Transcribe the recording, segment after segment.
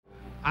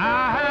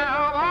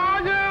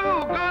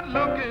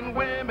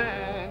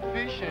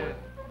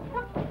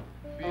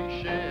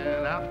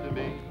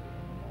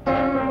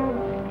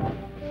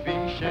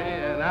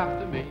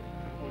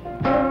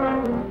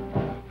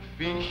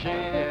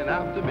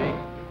after me.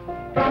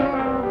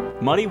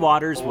 Muddy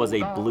Waters was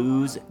a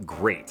blues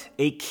great,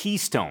 a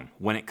keystone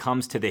when it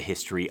comes to the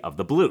history of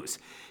the blues.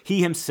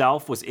 He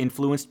himself was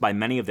influenced by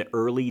many of the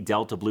early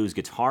Delta blues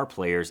guitar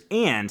players,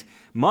 and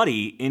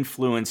Muddy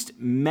influenced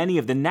many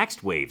of the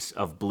next waves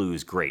of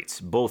blues greats,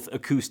 both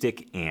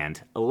acoustic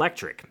and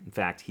electric. In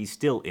fact, he's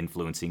still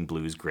influencing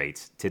blues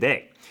greats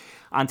today.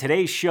 On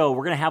today's show,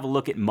 we're going to have a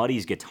look at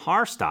Muddy's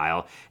guitar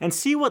style and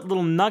see what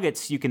little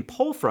nuggets you can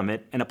pull from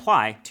it and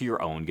apply to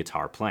your own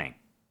guitar playing.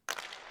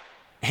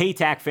 Hey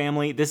TAC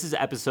family, this is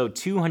episode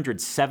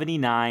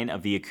 279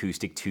 of the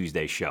Acoustic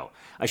Tuesday Show,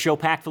 a show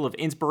packed full of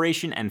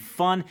inspiration and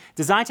fun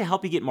designed to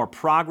help you get more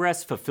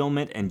progress,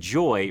 fulfillment, and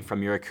joy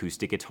from your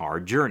acoustic guitar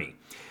journey.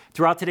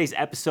 Throughout today's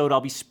episode, I'll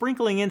be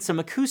sprinkling in some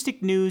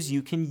acoustic news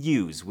you can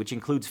use, which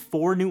includes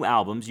 4 new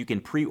albums you can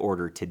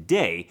pre-order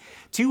today,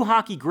 2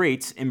 hockey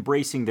greats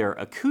embracing their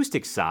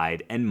acoustic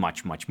side, and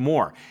much, much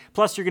more.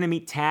 Plus, you're going to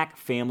meet TAC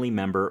family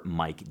member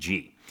Mike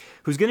G,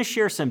 who's going to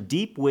share some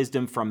deep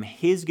wisdom from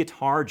his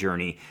guitar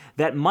journey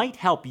that might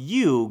help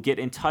you get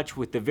in touch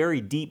with the very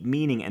deep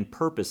meaning and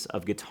purpose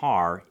of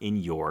guitar in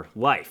your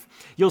life.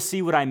 You'll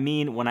see what I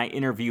mean when I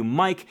interview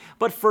Mike,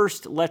 but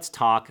first, let's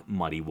talk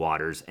Muddy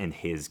Waters and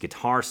his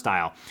guitar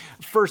style.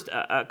 First,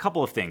 a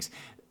couple of things.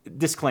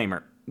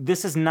 Disclaimer.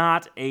 This is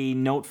not a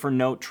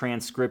note-for-note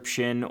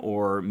transcription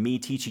or me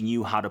teaching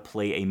you how to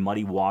play a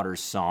Muddy Waters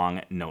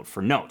song note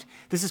for note.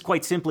 This is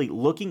quite simply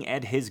looking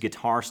at his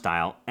guitar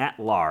style at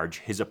large,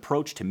 his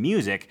approach to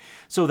music,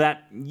 so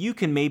that you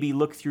can maybe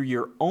look through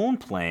your own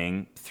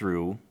playing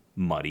through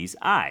Muddy's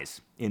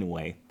eyes. In a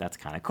way, that's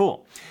kind of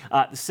cool.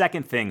 The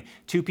second thing,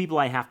 2 people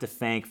I have to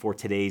thank for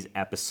today's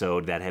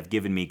episode that have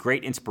given me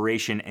great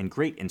inspiration and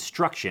great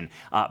instruction.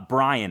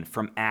 Brian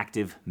from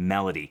Active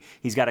Melody.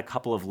 He's got a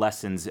couple of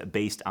lessons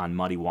based on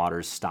Muddy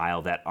Waters'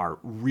 style that are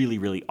really,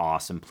 really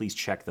awesome. Please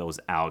check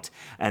those out.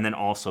 And then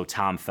also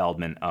Tom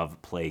Feldman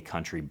of Play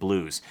Country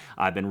Blues.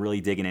 I've been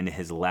really digging into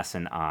his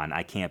lesson on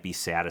I Can't Be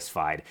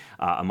Satisfied,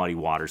 a Muddy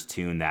Waters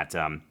tune that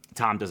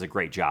Tom does a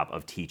great job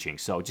of teaching.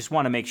 So just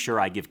want to make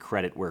sure I give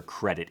credit where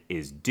credit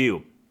is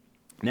due.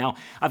 Now,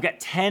 I've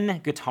got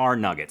 10 guitar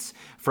nuggets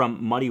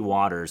from Muddy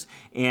Waters,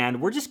 and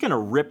we're just going to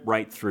rip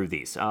right through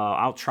these.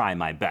 I'll try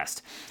my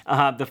best.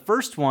 The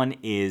first one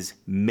is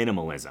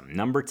minimalism.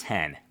 Number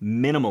 10,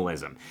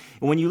 minimalism.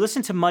 And when you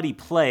listen to Muddy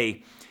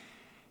play,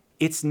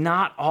 it's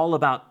not all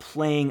about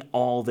playing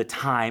all the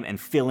time and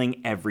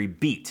filling every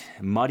beat.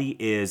 Muddy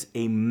is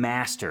a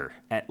master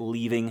at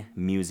leaving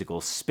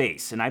musical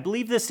space. And I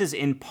believe this is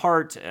in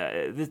part,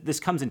 this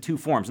comes in 2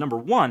 forms. Number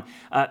 1,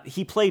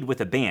 he played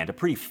with a band, a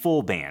pretty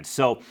full band.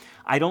 So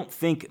I don't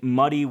think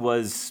Muddy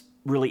was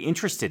really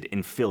interested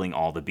in filling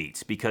all the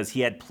beats because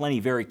he had plenty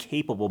very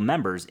capable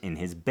members in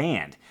his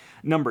band.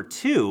 Number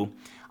 2,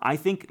 I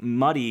think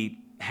Muddy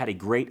had a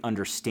great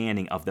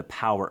understanding of the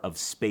power of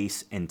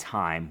space and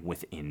time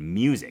within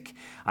music.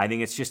 I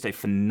think it's just a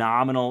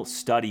phenomenal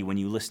study when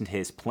you listen to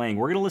his playing.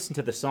 We're going to listen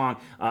to the song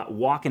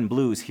Walkin'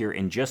 Blues here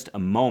in just a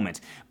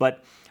moment,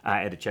 but I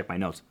had to check my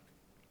notes.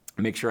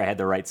 Make sure I had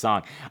the right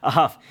song.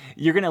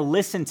 You're going to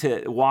listen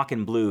to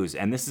Walkin' Blues,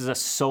 and this is a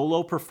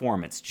solo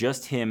performance,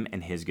 just him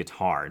and his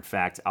guitar. In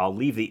fact, I'll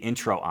leave the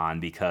intro on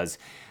because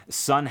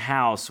Son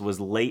House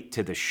was late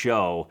to the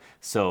show,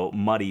 so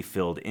Muddy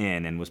filled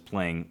in and was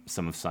playing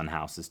some of Son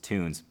House's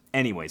tunes.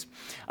 Anyways,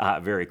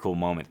 very cool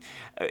moment.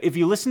 If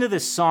you listen to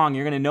this song,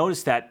 you're going to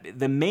notice that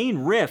the main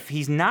riff,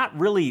 he's not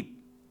really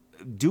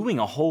doing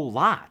a whole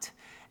lot.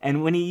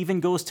 And when he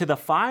even goes to the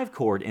 5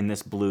 chord in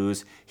this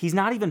blues, he's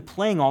not even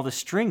playing all the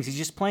strings. He's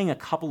just playing a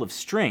couple of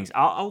strings.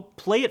 I'll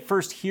play it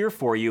first here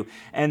for you,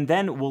 and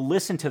then we'll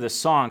listen to the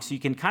song so you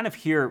can kind of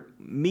hear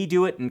me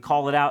do it and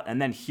call it out,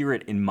 and then hear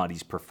it in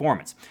Muddy's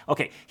performance.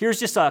 Okay, here's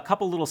just a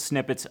couple little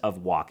snippets of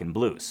Walkin'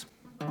 Blues.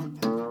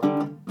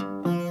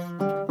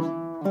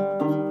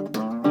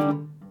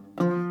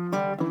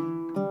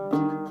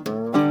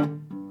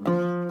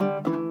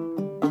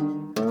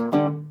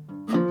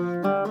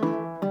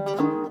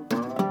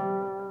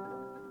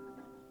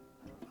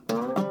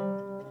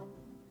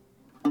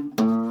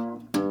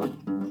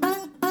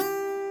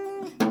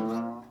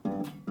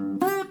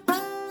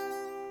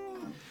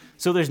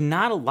 So there's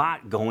not a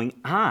lot going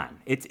on.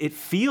 It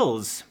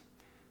feels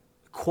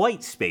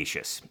quite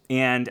spacious,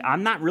 and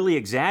I'm not really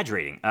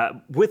exaggerating.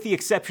 With the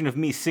exception of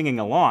me singing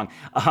along,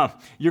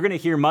 you're going to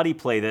hear Muddy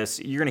play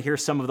this. You're going to hear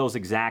some of those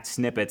exact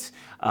snippets,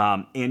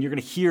 and you're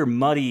going to hear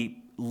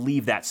Muddy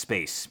leave that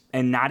space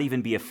and not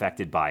even be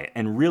affected by it,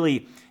 and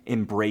really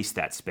embrace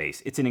that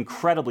space. It's an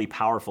incredibly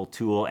powerful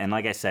tool, and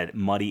like I said,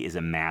 Muddy is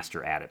a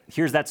master at it.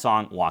 Here's that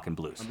song, Walkin'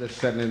 Blues. I'm just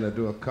setting in to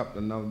do a couple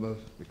of numbers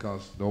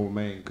because the old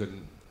man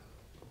couldn't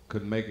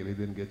make it. He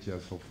didn't get you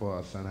so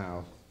far, Son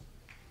House.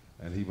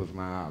 And he was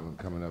my outlet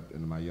coming up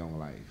into my young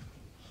life.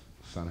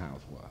 Son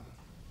House was.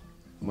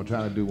 I'm gonna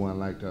try to do one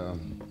like the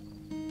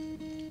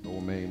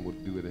old man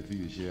would do it if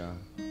he was here.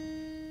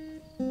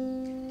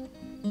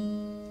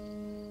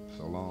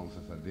 So long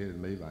since I did it,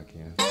 maybe I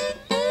can.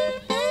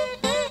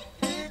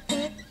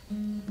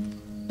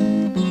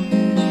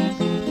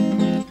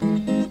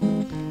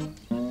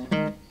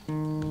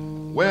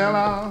 Well,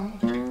 I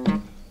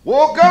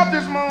woke up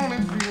this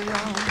morning feeling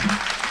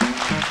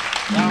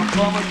down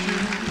from my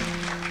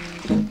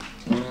shoes.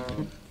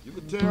 You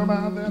could tell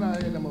by that I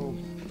had them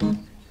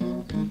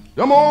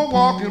old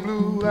walking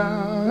blues.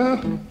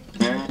 I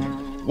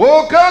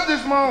woke up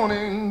this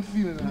morning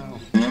feeling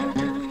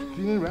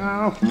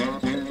round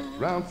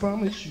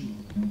from my shoes.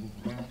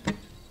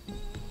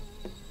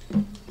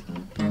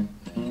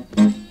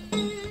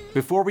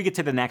 Before we get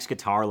to the next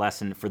guitar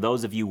lesson, for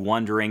those of you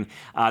wondering,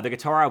 the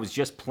guitar I was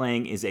just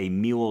playing is a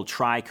Mule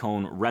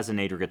Tricone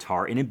resonator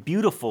guitar in a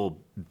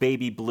beautiful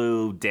baby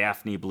blue,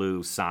 Daphne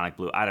blue, sonic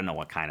blue. I don't know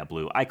what kind of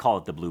blue. I call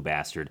it the Blue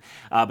Bastard.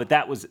 But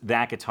that was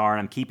that guitar, and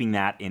I'm keeping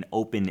that in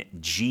open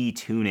G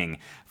tuning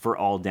for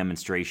all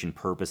demonstration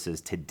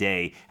purposes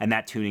today. And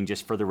that tuning,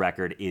 just for the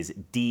record, is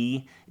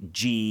D,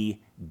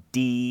 G,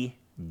 D,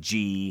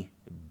 G,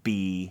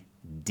 B,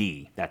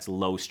 D. That's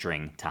low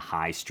string to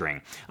high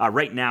string.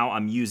 Right now,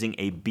 I'm using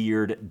a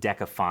Beard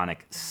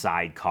Decaphonic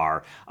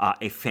Sidecar,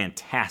 a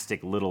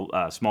fantastic little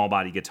small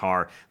body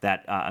guitar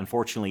that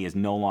unfortunately is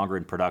no longer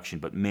in production,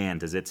 but man,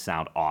 does it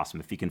sound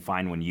awesome. If you can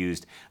find one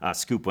used,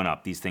 scoop one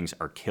up. These things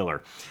are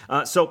killer.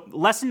 So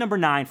lesson number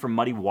 9 from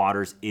Muddy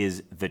Waters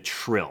is the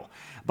trill.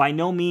 By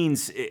no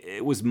means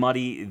was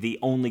Muddy the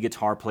only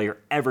guitar player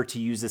ever to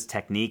use this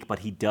technique, but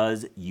he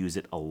does use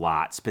it a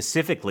lot,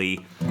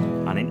 specifically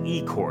on an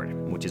E chord,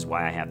 which is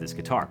why I have this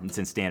guitar. It's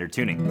in standard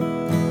tuning.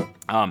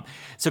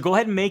 So go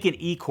ahead and make an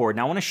E chord.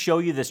 Now I want to show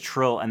you this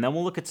trill, and then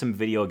we'll look at some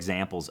video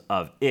examples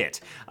of it.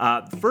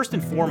 First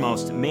and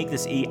foremost, make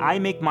this E. I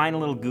make mine a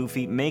little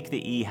goofy. Make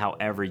the E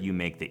however you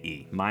make the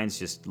E. Mine's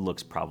just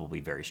looks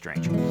probably very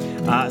strange.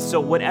 So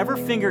whatever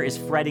finger is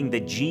fretting the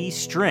G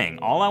string,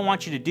 all I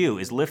want you to do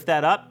is lift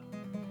that up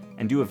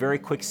and do a very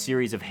quick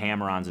series of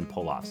hammer-ons and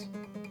pull-offs.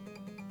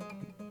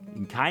 You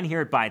can kind of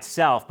hear it by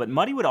itself, but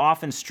Muddy would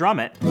often strum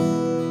it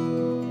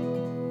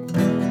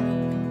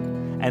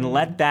and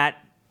let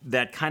that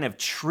kind of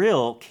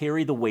trill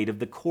carry the weight of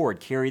the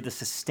chord, carry the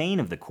sustain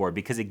of the chord,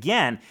 because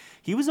again,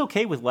 he was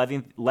okay with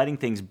letting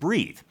things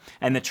breathe.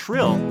 And the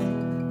trill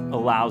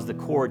allows the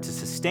chord to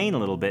sustain a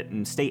little bit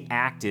and stay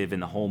active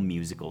in the whole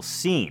musical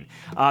scene.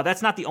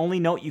 That's not the only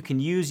note you can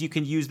use. You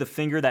can use the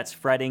finger that's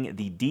fretting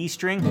the D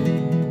string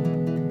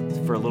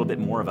for a little bit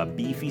more of a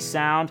beefy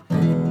sound.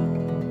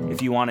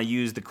 If you want to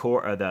use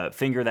the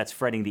finger that's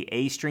fretting the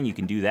A string, you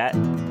can do that.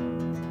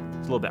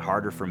 It's a little bit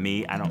harder for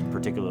me. I don't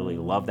particularly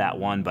love that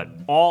one, but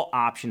all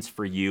options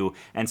for you,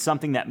 and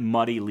something that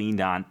Muddy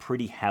leaned on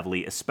pretty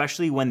heavily,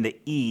 especially when the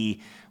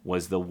E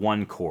was the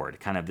one chord,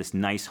 kind of this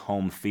nice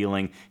home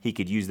feeling. He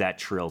could use that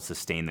trill,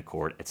 sustain the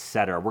chord,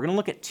 etc. We're going to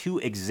look at 2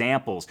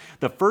 examples.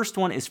 The first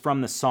one is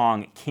from the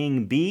song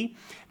King Bee.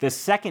 The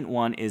second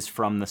one is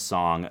from the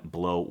song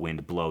Blow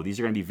Wind Blow. These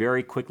are going to be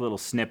very quick little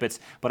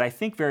snippets, but I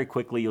think very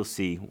quickly you'll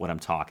see what I'm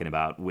talking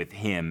about with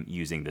him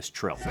using this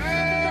trill.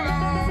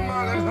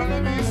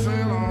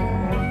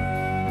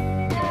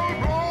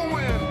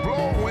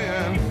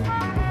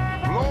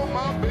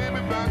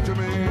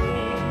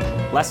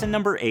 Lesson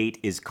number 8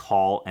 is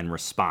call and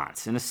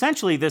response. And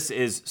essentially this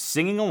is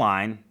singing a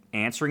line,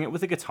 answering it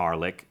with a guitar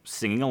lick,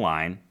 singing a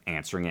line,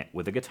 answering it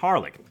with a guitar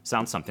lick.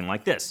 Sounds something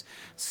like this.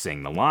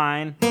 Sing the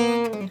line,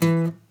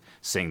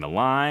 sing the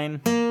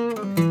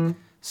line,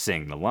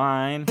 sing the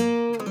line.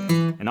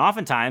 And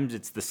oftentimes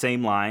it's the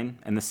same line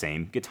and the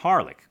same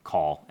guitar lick,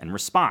 call and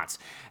response.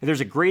 And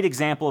there's a great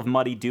example of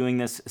Muddy doing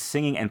this,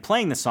 singing and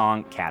playing the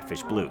song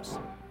Catfish Blues.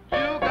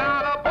 You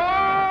got a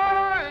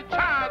boy,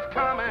 child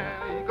coming,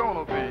 he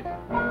gonna be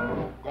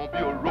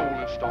a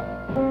rolling stone.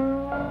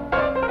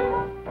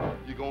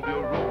 He gonna be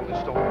a rolling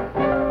stone.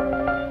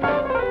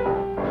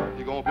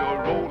 He gonna be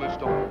a rolling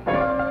stone.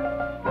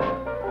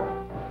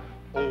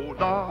 Oh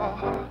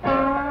Lord,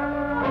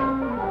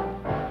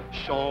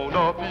 sure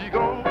enough he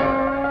gonna.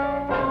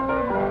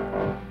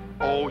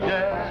 Oh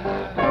yeah.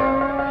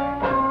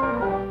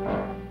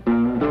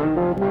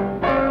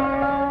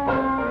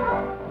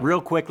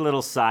 Real quick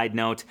little side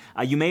note,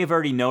 you may have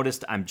already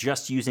noticed I'm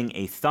just using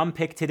a thumb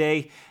pick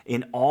today.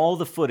 In all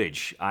the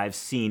footage I've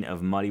seen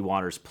of Muddy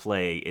Waters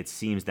play, it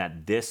seems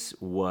that this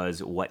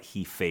was what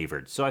he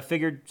favored. So I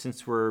figured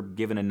since we're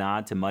giving a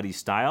nod to Muddy's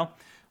style,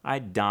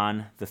 I'd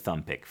don the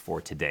thumb pick for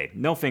today.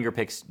 No finger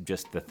picks,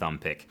 just the thumb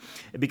pick.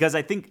 Because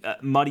I think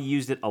Muddy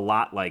used it a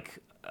lot like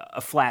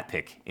a flat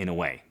pick in a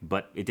way,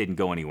 but it didn't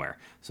go anywhere.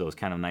 So it was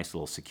kind of a nice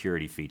little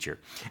security feature.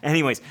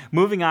 Anyways,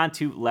 moving on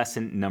to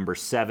lesson number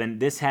 7.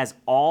 This has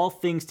all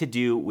things to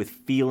do with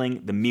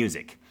feeling the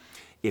music.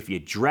 If you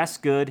dress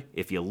good,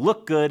 if you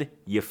look good,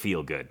 you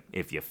feel good.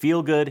 If you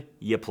feel good,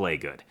 you play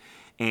good.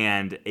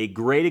 And a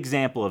great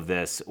example of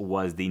this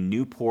was the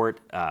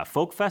Newport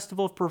Folk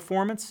Festival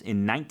Performance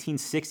in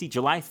 1960,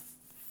 July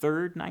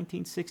 3rd,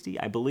 1960,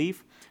 I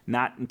believe.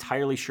 Not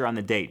entirely sure on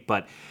the date,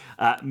 but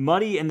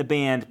Muddy and the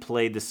band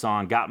played the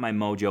song Got My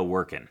Mojo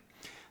Workin'.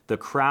 The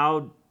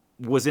crowd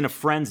was in a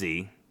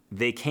frenzy.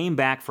 They came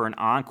back for an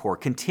encore,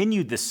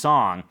 continued the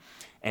song,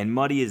 and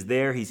Muddy is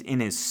there. He's in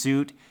his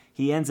suit.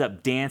 He ends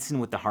up dancing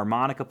with the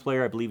harmonica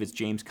player. I believe it's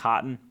James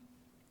Cotton.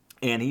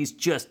 And he's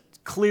just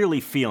clearly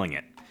feeling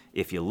it.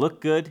 If you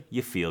look good,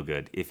 you feel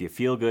good. If you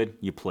feel good,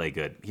 you play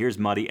good. Here's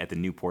Muddy at the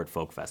Newport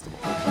Folk Festival.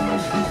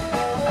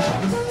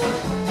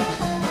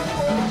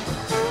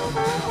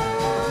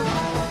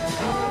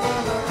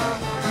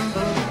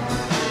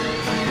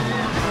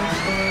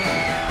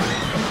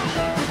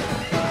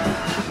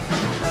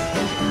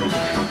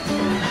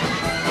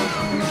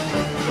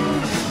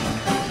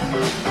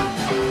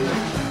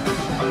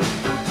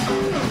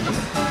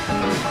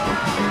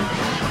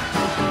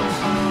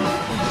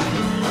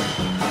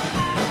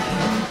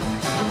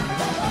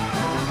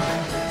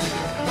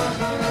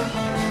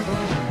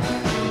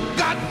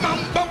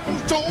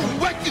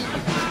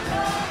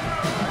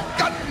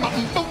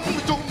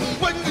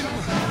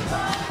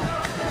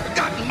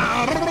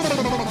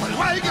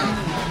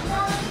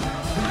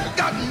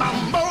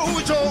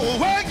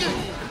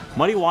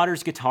 Muddy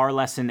Waters guitar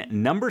lesson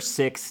number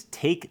 6,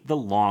 Take the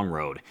Long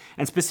Road.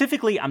 And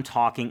specifically, I'm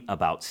talking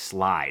about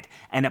slide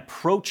and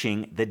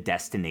approaching the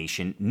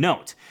destination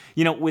note.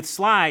 You know, with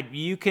slide,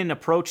 you can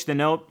approach the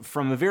note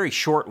from a very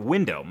short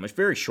window, a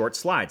very short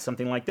slide,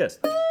 something like this.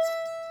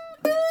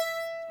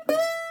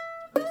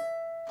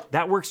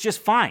 That works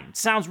just fine.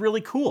 Sounds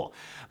really cool.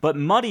 But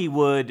Muddy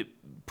would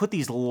put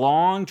these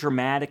long,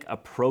 dramatic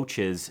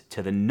approaches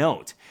to the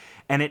note,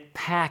 and it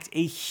packed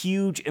a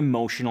huge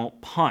emotional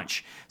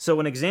punch. So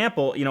an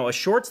example, you know, a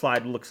short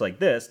slide looks like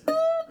this.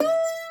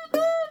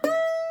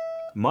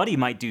 Muddy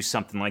might do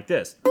something like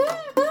this.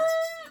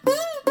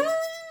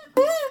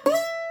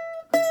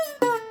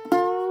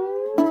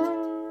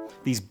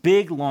 These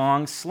big,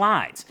 long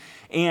slides.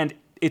 And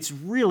it's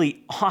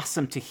really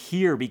awesome to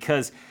hear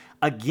because,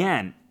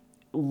 again,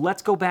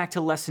 let's go back to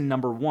lesson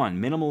number 1,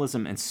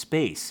 minimalism and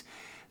space.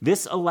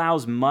 This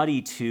allows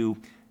Muddy to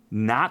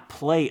not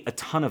play a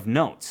ton of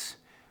notes,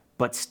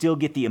 but still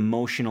get the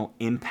emotional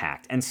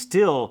impact and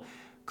still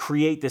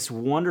create this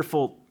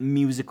wonderful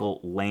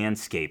musical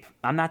landscape.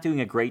 I'm not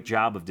doing a great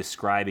job of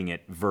describing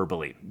it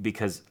verbally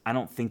because I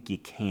don't think you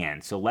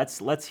can. So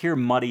let's hear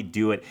Muddy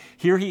do it.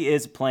 Here he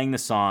is playing the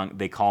song,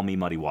 They Call Me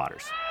Muddy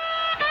Waters.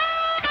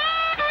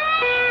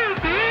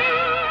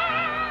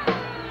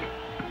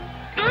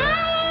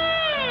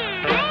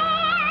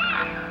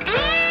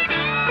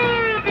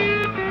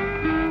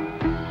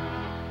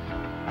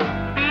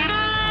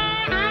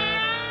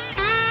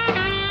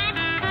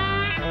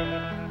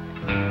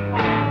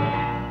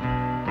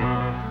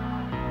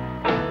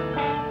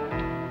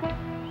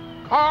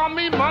 Call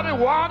me Muddy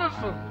Waters.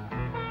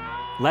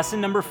 Lesson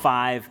number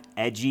 5,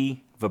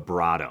 edgy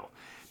vibrato.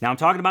 Now I'm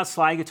talking about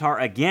slide guitar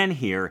again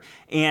here,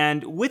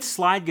 and with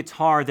slide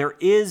guitar there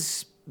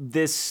is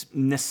this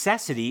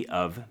necessity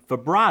of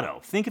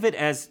vibrato. Think of it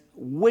as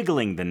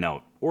wiggling the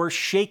note or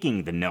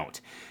shaking the note.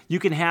 You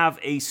can have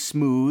a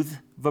smooth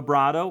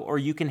vibrato or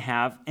you can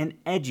have an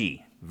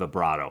edgy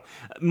vibrato.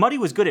 Muddy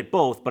was good at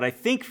both, but I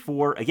think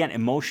for, again,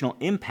 emotional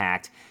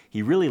impact,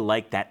 he really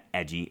liked that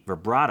edgy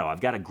vibrato. I've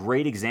got a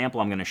great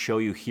example I'm going to show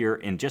you here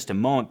in just a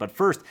moment, but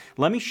first,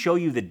 let me show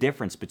you the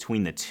difference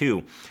between the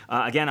two.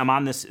 Again, I'm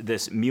on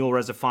this Mule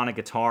Resophonic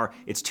guitar.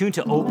 It's tuned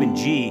to open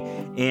G,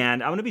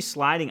 and I'm going to be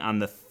sliding on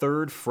the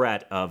 3rd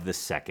fret of the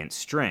 2nd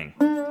string.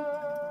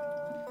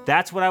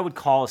 That's what I would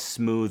call a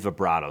smooth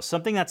vibrato,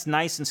 something that's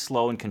nice and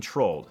slow and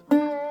controlled.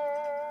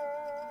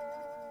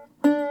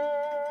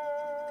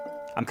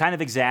 I'm kind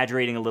of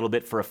exaggerating a little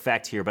bit for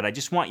effect here, but I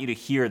just want you to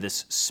hear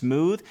this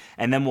smooth,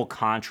 and then we'll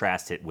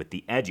contrast it with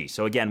the edgy.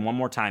 So again, one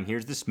more time,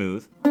 here's the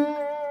smooth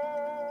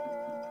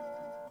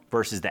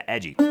versus the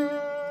edgy.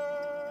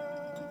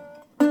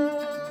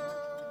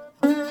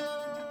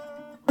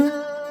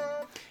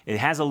 It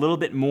has a little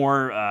bit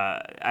more,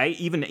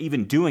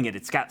 even doing it,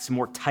 it's got some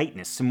more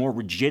tightness, some more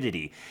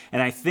rigidity.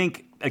 And I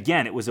think,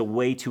 again, it was a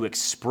way to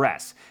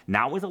express,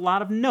 not with a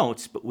lot of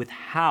notes, but with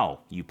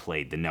how you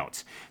played the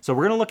notes. So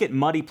we're going to look at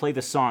Muddy play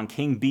the song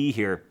King Bee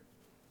here.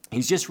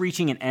 He's just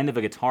reaching an end of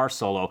a guitar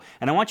solo,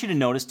 and I want you to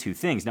notice 2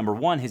 things. Number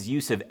 1, his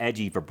use of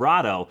edgy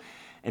vibrato,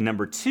 and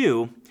number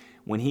 2,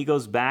 when he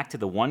goes back to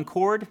the 1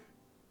 chord,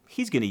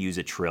 he's going to use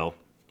a trill.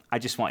 I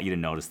just want you to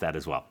notice that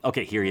as well.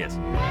 Okay, here he is.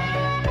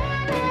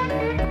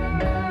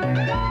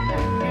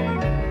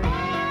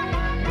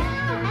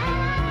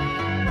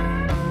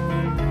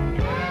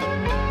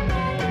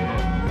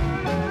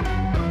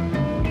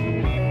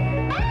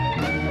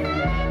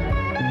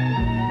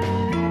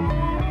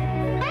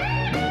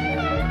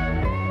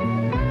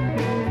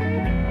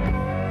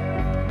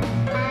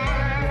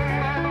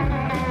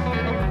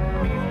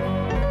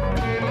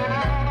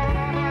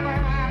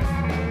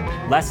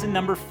 Lesson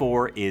number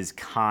 4 is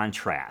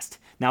contrast.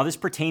 Now this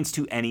pertains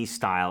to any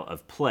style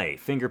of play,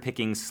 finger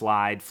picking,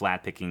 slide,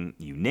 flat picking,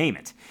 you name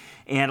it.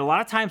 And a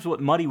lot of times what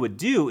Muddy would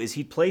do is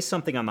he'd play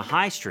something on the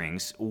high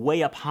strings,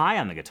 way up high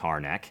on the guitar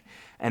neck,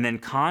 and then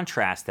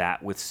contrast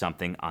that with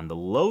something on the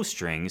low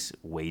strings,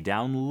 way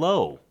down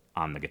low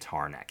on the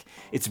guitar neck.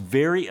 It's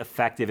very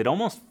effective. It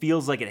almost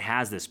feels like it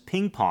has this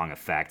ping pong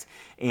effect.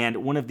 And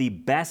one of the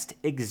best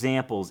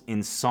examples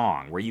in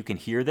song where you can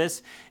hear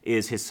this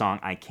is his song,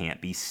 I Can't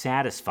Be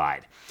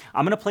Satisfied.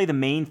 I'm going to play the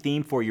main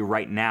theme for you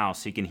right now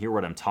so you can hear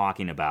what I'm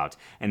talking about.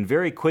 And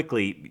very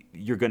quickly,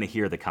 you're going to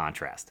hear the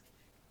contrast.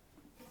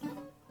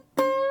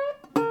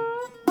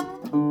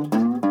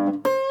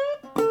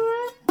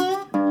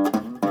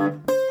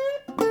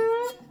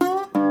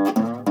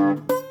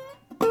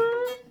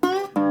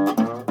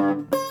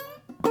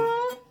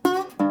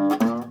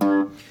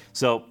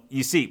 So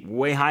you see,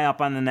 way high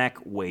up on the neck,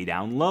 way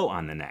down low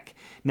on the neck.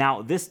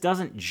 Now, this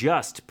doesn't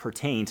just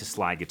pertain to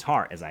slide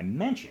guitar, as I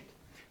mentioned.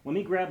 Let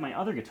me grab my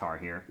other guitar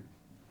here,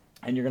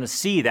 and you're going to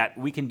see that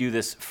we can do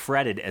this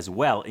fretted as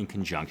well in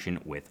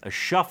conjunction with a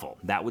shuffle.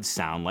 That would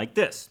sound like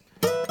this.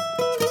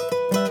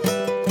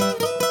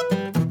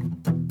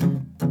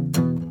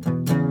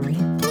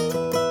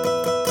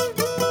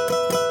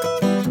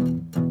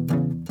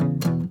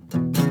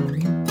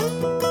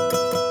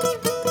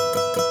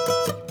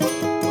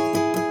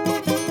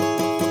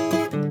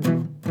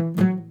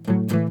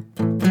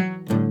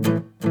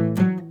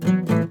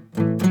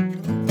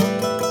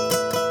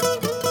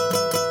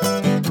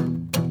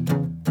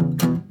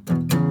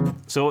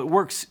 So it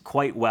works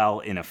quite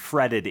well in a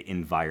fretted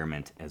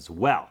environment as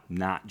well,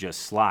 not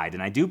just slide.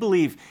 And I do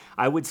believe,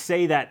 I would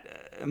say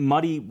that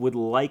Muddy would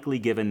likely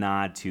give a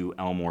nod to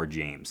Elmore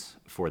James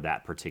for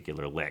that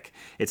particular lick.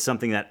 It's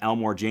something that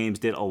Elmore James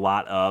did a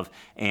lot of,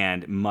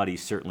 and Muddy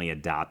certainly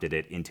adopted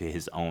it into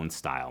his own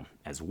style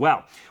as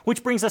well.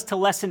 Which brings us to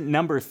lesson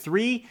number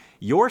 3,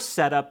 your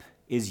setup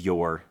is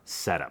your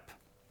setup.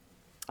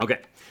 Okay.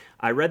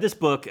 I read this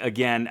book,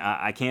 again,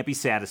 I Can't Be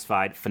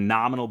Satisfied,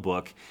 phenomenal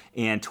book,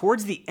 and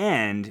towards the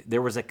end,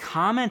 there was a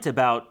comment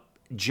about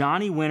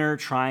Johnny Winter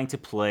trying to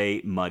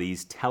play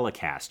Muddy's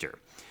Telecaster.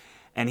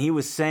 And he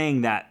was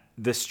saying that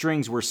the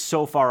strings were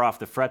so far off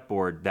the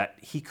fretboard that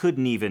he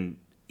couldn't even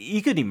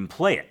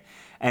play it.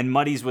 And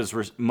Muddy's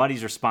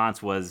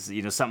response was,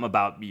 something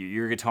about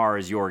your guitar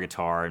is your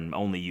guitar and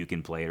only you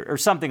can play it, or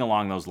something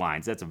along those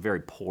lines. That's a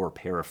very poor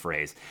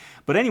paraphrase.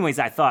 But anyways,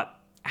 I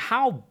thought,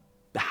 how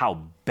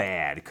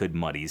bad could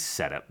Muddy's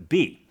setup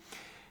be?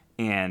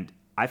 And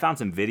I found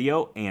some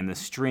video, and the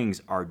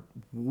strings are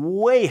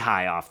way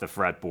high off the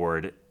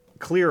fretboard,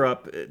 clear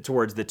up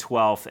towards the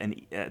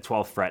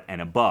 12th fret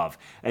and above.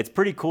 It's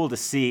pretty cool to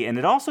see, and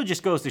it also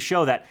just goes to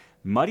show that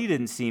Muddy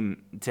didn't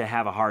seem to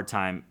have a hard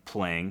time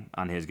playing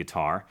on his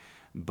guitar,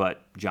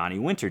 but Johnny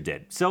Winter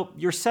did. So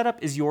your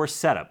setup is your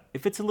setup.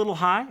 If it's a little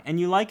high and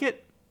you like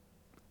it,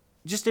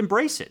 just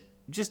embrace it.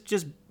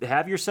 Just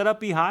have your setup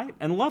be high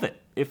and love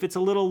it. If it's a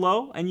little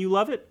low and you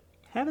love it,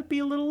 have it be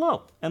a little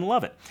low and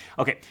love it.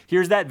 Okay,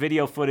 here's that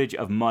video footage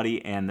of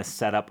Muddy and the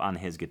setup on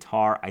his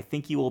guitar. I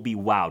think you will be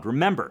wowed.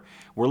 Remember,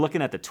 we're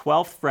looking at the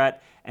 12th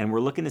fret, and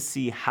we're looking to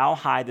see how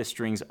high the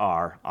strings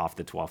are off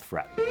the 12th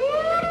fret.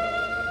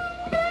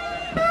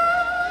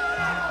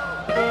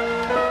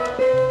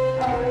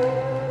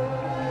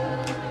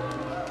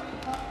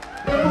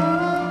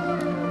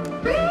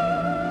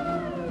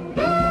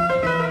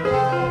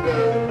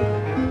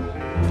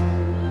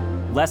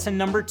 Lesson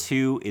number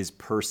 2 is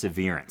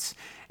perseverance.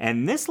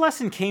 And this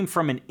lesson came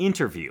from an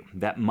interview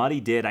that Muddy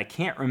did. I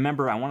can't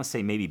remember. I want to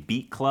say maybe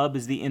Beat Club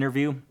is the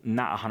interview.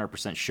 Not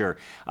 100% sure.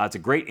 It's a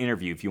great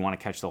interview. If you want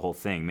to catch the whole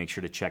thing, make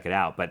sure to check it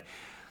out. But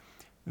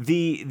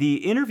the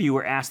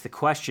interviewer asked the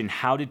question,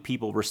 how did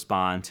people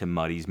respond to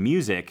Muddy's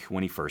music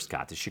when he first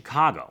got to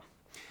Chicago?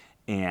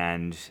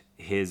 And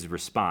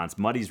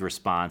Muddy's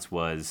response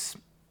was,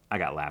 I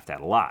got laughed at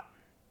a lot.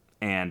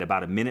 And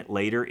about a minute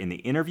later in the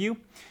interview,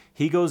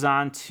 he goes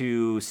on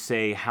to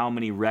say how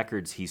many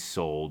records he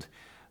sold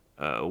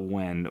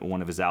when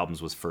one of his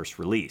albums was first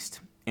released.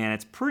 And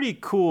it's pretty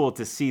cool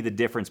to see the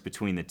difference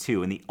between the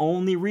two. And the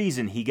only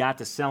reason he got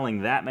to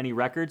selling that many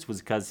records was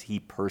because he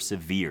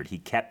persevered. He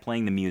kept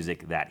playing the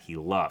music that he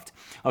loved.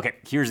 Okay,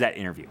 here's that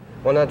interview.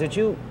 Well, now, did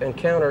you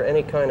encounter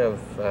any kind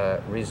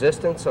of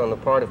resistance on the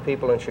part of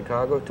people in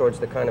Chicago towards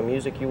the kind of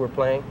music you were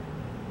playing?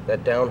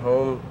 That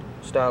down-home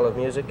style of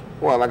music?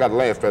 Well, I got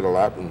laughed at a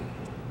lot,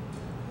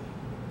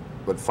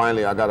 but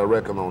finally I got a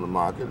record on the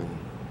market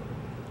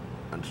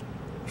and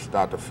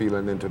started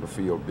feeling into the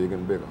field big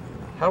and bigger.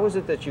 How was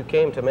it that you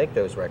came to make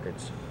those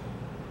records?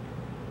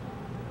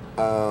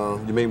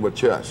 You mean with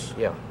Chess?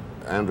 Yeah.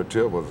 Andrew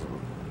Till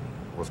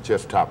was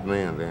Chess' top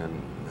man,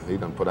 and he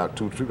done put out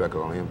two records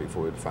on him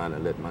before he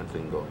finally let my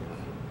thing go.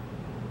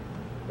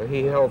 But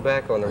he held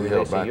back on the release of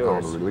yours. He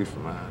held back on the release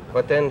of mine.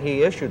 But then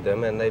he issued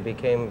them, and they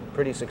became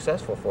pretty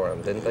successful for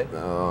him, didn't they?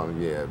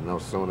 Yeah. No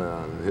sooner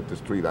I hit the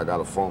street, I got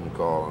a phone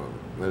call.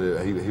 He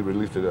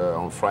released it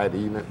on Friday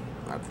evening.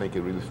 I think he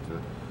released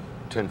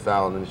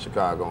 10,000 in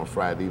Chicago on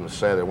Friday evening.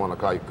 Saturday, 1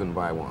 o'clock, you couldn't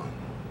buy one.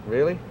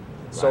 Really? Right.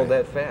 Sold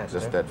that fast?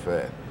 Just that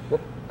fast.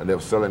 Whoop. And they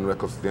were selling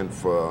records then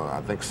for,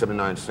 I think,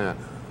 79 cents.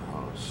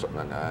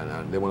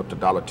 And they went up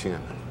to $1.10.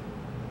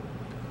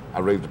 I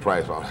raised the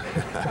price on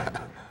it.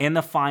 And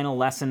the final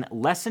lesson,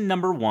 lesson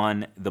number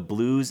 1, the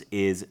blues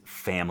is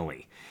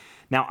family.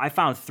 Now, I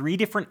found 3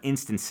 different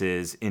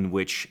instances in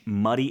which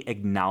Muddy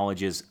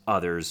acknowledges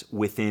others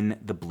within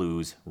the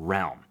blues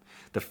realm.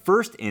 The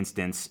first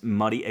instance,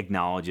 Muddy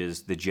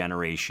acknowledges the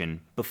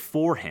generation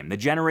before him, the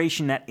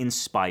generation that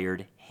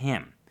inspired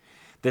him.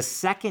 The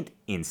second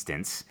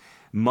instance,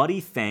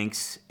 Muddy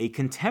thanks a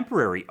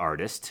contemporary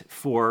artist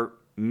for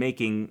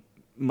making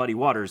Muddy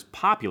Waters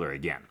popular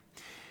again.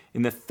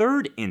 In the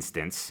third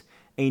instance,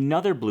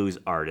 another blues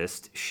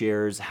artist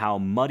shares how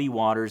Muddy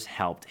Waters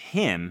helped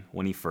him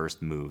when he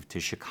first moved to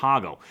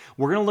Chicago.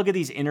 We're going to look at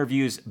these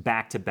interviews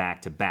back to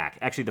back to back.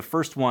 Actually, the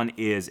first one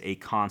is a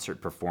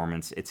concert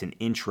performance. It's an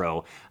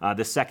intro.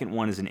 The second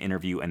one is an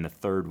interview, and the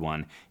third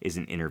one is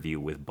an interview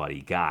with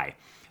Buddy Guy.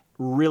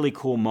 Really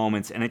cool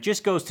moments, and it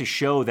just goes to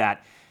show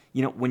that,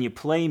 when you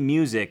play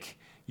music,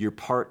 you're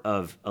part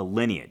of a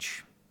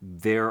lineage.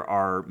 There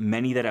are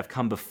many that have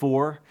come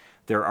before.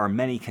 There are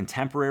many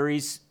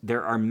contemporaries.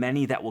 There are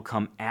many that will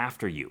come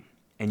after you.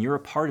 And you're a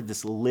part of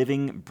this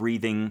living,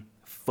 breathing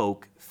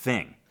folk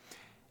thing.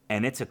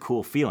 And it's a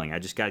cool feeling. I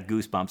just got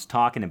goosebumps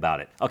talking about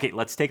it. Okay,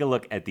 let's take a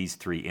look at these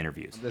 3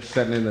 interviews. I'm just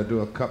sitting in to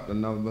do a couple of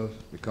numbers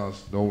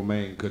because the old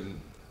man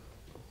couldn't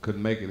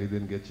make it. He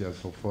didn't get you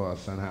so far,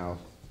 Son House.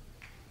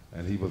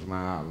 And he was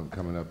my outlet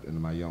coming up into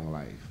my young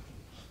life.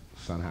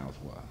 Son House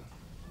was.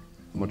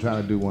 I'm going to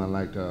try to do one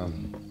like the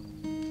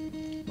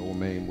old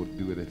man would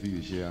do it if he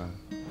was here.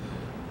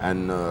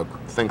 And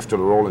thanks to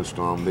the Rolling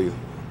Stone, they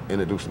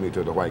introduced me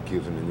to the white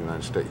kids in the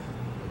United States.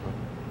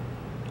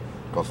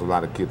 Because a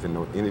lot of kids didn't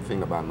know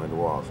anything about Muddy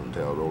Waters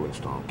until Rolling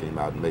Stone came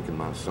out making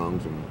my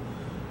songs and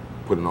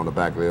putting on the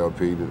back of the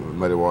LP, the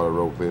Muddy Waters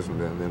wrote this, and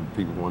then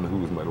people wonder who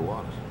was Muddy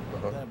Waters.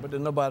 Yeah, but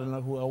then nobody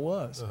knew who I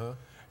was.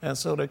 And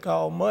so they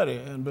called Muddy.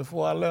 And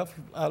before I left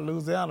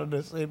Louisiana,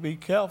 they said, be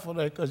careful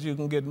there because you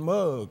can get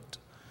mugged.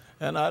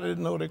 And I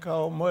didn't know they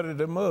called Muddy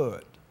the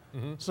Mud.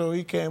 So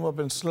he came up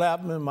and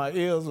slapped me, and my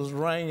ears was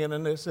ringing,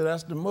 and they said,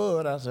 that's the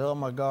mud. I said, oh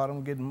my God,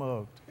 I'm getting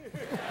mugged.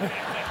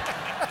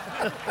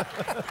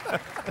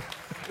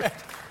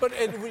 But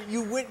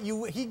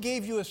he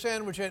gave you a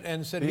sandwich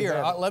and said,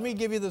 here, let me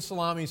give you the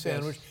salami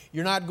sandwich. Yes.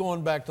 You're not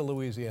going back to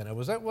Louisiana.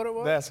 Was that what it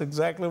was? That's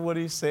exactly what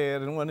he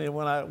said. And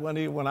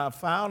when I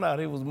found out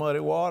he was Muddy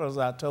Waters,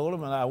 I told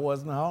him, and I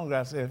wasn't hungry.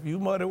 I said, if you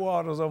Muddy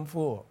Waters, I'm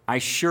full. I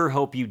sure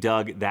hope you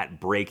dug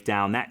that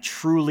breakdown. That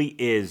truly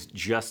is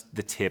just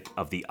the tip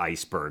of the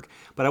iceberg.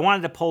 But I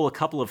wanted to pull a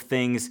couple of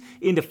things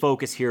into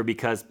focus here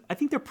because I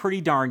think they're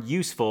pretty darn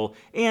useful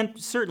and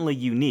certainly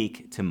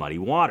unique to Muddy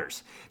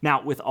Waters.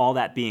 Now, with all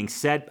that being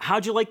said,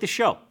 how'd you like the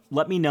show?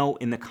 Let me know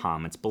in the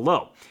comments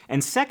below.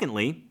 And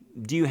secondly,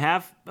 do you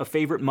have a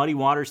favorite Muddy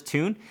Waters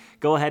tune?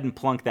 Go ahead and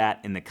plunk that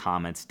in the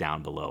comments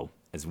down below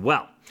as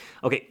well.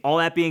 Okay, all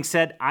that being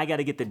said, I got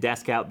to get the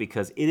desk out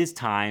because it is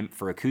time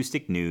for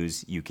acoustic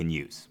news you can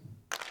use.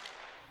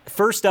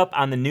 First up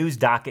on the news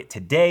docket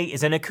today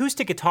is an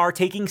acoustic guitar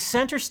taking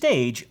center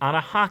stage on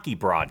a hockey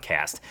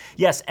broadcast.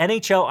 Yes,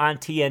 NHL on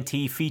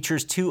TNT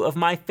features 2 of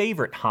my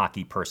favorite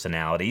hockey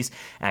personalities.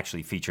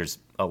 Actually features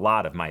a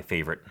lot of my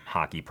favorite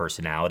hockey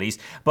personalities,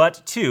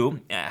 but 2,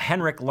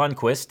 Henrik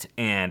Lundqvist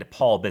and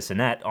Paul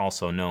Bissonnette,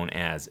 also known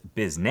as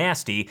Biz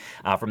Nasty,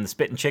 from the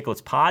Spittin'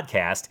 Chicklets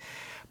podcast,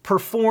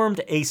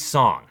 performed a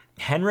song.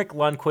 Henrik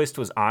Lundqvist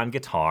was on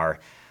guitar.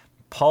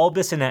 Paul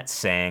Bissonnette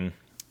sang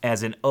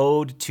as an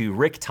ode to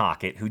Rick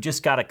Tocchet, who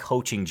just got a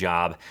coaching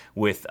job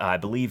with, I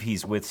believe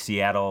he's with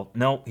Seattle.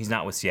 No, he's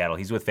not with Seattle.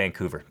 He's with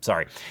Vancouver.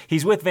 Sorry.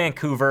 He's with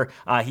Vancouver.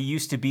 He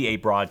used to be a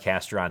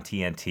broadcaster on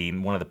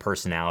TNT, one of the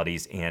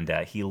personalities, and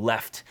he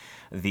left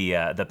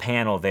the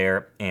panel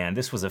there, and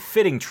this was a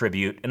fitting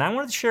tribute, and I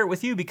wanted to share it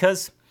with you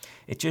because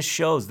it just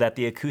shows that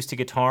the acoustic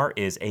guitar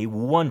is a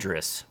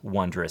wondrous,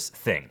 wondrous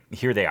thing.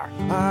 Here they are.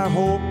 I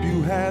hope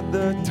you had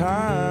the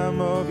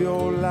time of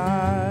your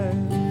life.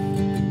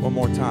 One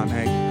more time,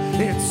 Hank.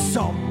 It's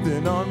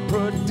something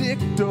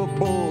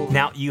unpredictable.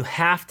 Now, you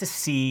have to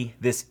see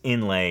this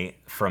inlay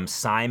from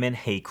Simon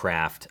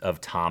Haycraft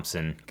of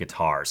Thompson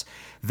Guitars.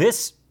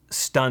 This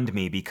stunned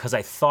me because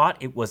I thought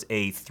it was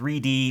a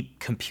 3D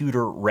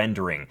computer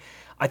rendering.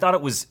 I thought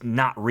it was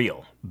not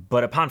real,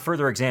 but upon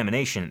further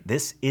examination,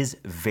 this is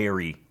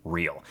very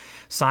real.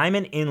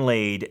 Simon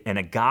inlaid an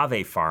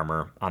agave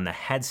farmer on the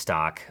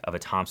headstock of a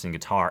Thompson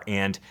guitar,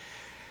 and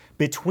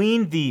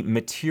between the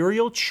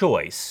material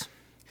choice,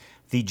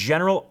 the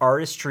general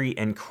artistry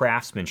and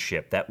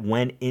craftsmanship that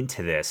went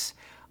into this,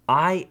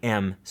 I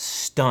am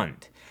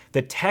stunned.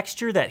 The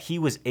texture that he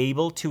was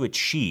able to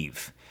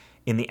achieve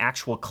in the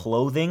actual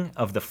clothing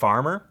of the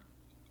farmer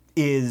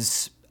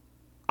is,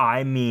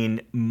 I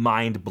mean,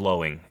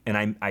 mind-blowing.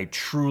 And I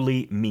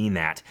truly mean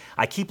that.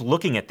 I keep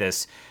looking at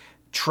this,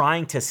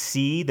 trying to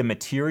see the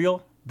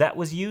material that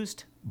was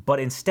used, but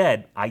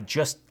instead, I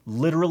just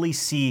literally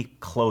see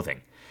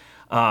clothing.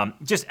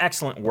 Just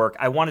excellent work.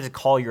 I wanted to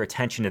call your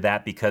attention to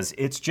that because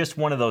it's just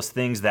one of those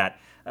things that,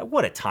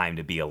 what a time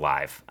to be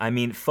alive. I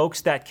mean,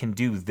 folks that can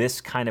do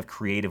this kind of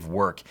creative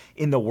work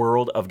in the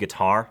world of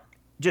guitar,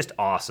 Just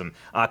awesome.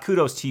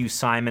 Kudos to you,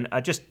 Simon.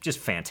 Just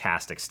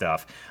fantastic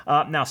stuff.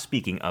 Now,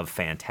 speaking of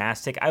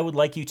fantastic, I would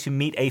like you to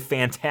meet a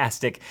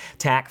fantastic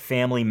TAC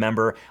family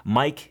member,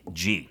 Mike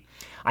G.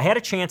 I had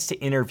a chance to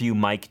interview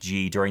Mike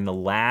G during the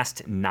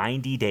last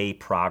 90-day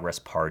progress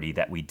party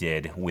that we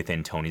did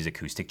within Tony's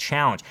Acoustic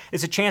Challenge.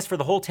 It's a chance for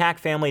the whole TAC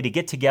family to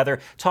get together,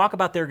 talk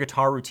about their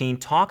guitar routine,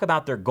 talk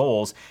about their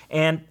goals,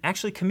 and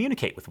actually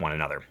communicate with one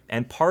another.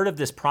 And part of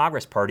this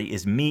progress party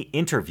is me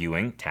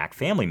interviewing TAC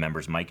family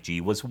members. Mike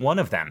G was one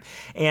of them.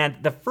 And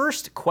the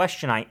first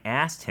question I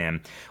asked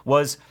him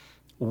was,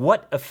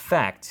 what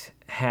effect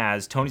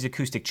has Tony's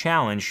Acoustic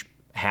Challenge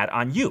had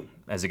on you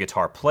as a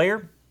guitar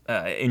player,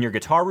 in your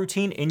guitar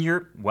routine, in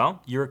your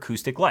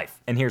acoustic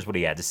life? And here's what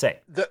he had to say.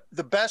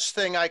 The best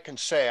thing I can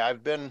say,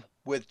 I've been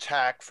with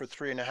TAC for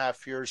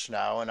 3.5 years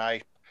now, and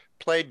I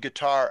played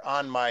guitar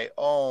on my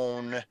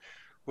own,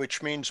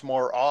 which means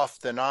more off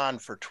than on,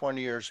 for 20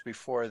 years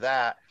before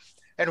that.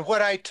 And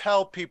what I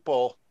tell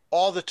people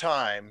all the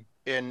time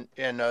in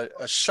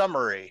a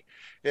summary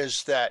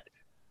is that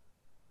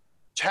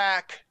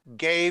TAC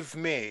gave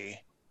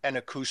me an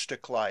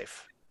acoustic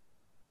life.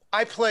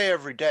 I play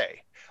every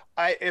day.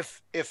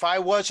 If I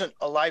wasn't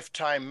a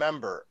lifetime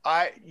member,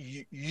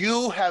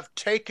 you have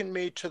taken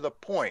me to the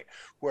point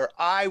where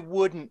I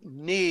wouldn't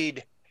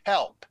need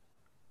help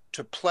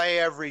to play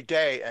every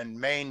day and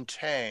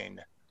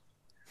maintain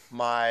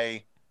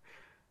my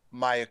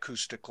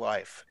acoustic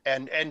life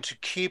and to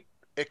keep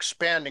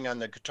expanding on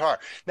the guitar.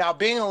 Now,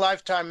 being a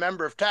lifetime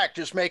member of TAC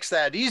just makes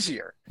that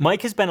easier.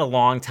 Mike has been a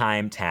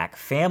longtime TAC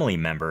family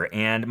member,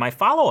 and my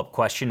follow-up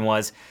question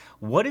was,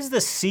 what is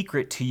the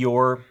secret to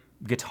your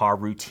guitar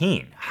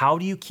routine? How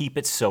do you keep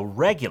it so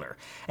regular?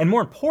 And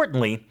more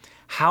importantly,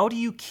 how do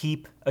you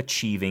keep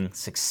achieving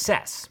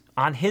success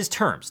on his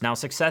terms? Now,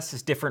 success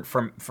is different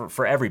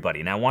for everybody,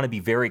 and I want to be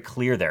very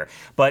clear there.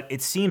 But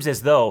it seems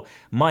as though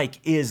Mike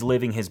is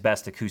living his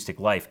best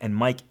acoustic life, and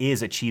Mike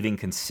is achieving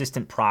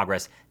consistent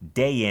progress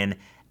day in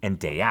and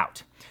day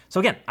out. So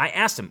again, I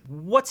asked him,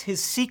 what's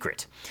his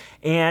secret?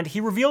 And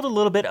he revealed a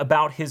little bit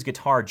about his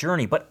guitar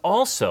journey, but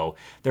also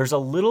there's a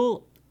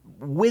little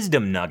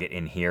wisdom nugget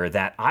in here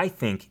that I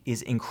think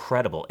is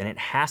incredible, and it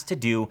has to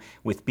do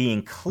with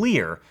being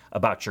clear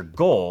about your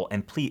goal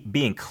and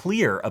being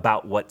clear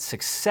about what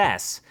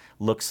success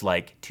looks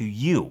like to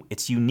you.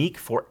 It's unique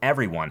for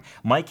everyone.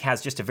 Mike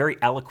has just a very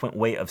eloquent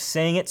way of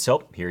saying it,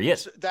 so here he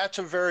is. That's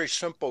a very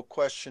simple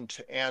question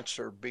to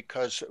answer,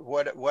 because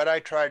what I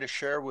try to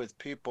share with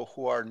people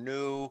who are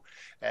new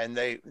and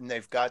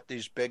they've got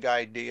these big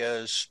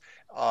ideas,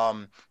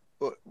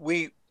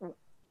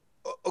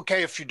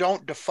 okay, if you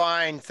don't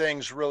define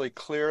things really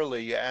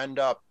clearly, you end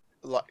up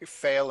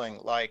failing.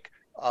 Like,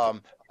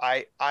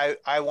 I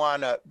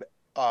want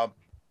to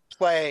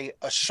play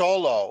a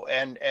solo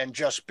and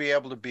just be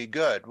able to be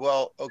good.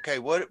 Well, okay,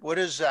 what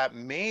does that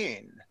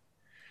mean?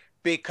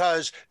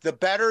 Because the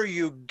better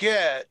you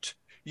get,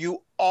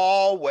 you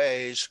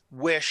always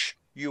wish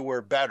you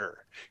were better.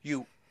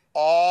 You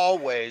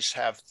always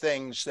have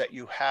things that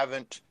you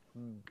haven't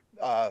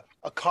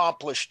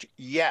accomplished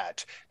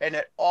yet, and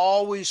it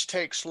always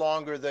takes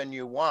longer than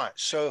you want.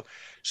 So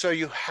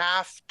you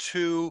have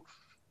to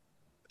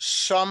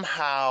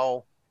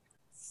somehow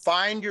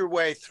find your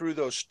way through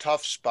those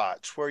tough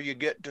spots where you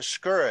get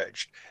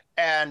discouraged.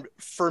 And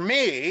for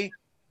me,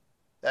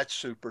 that's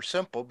super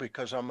simple,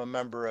 because I'm a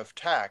member of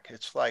TAC.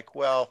 It's like,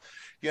 well,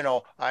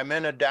 I'm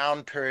in a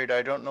down period.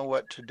 I don't know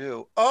what to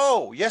do.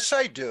 Oh, yes,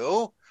 I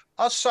do.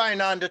 I'll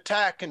sign on to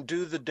TAC and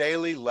do the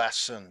daily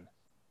lesson.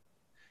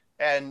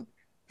 And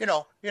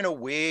in a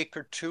week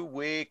or 2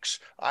 weeks,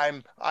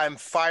 I'm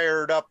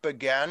fired up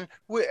again.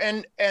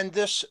 And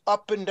this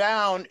up and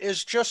down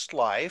is just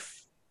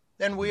life,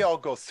 and we all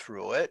go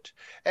through it.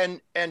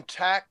 And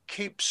TAC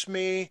keeps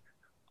me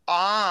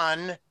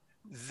on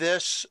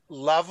this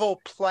level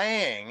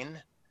playing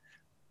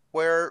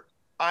where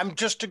I'm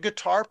just a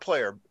guitar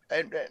player.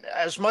 And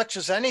as much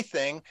as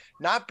anything,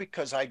 not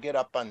because I get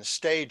up on the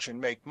stage and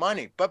make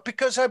money, but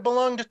because I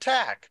belong to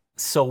TAC.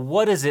 So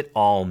what does it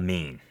all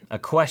mean? A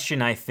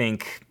question I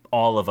think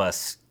all of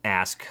us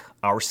ask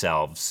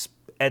ourselves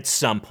at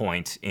some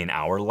point in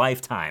our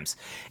lifetimes.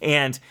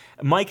 And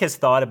Mike has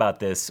thought about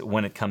this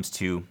when it comes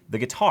to the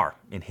guitar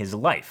in his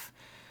life.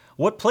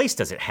 What place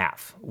does it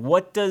have?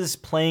 What does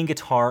playing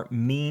guitar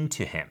mean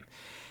to him?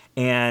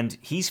 And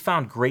he's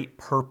found great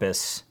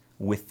purpose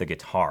with the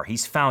guitar.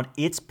 He's found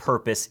its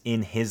purpose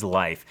in his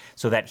life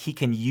so that he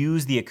can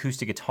use the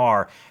acoustic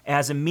guitar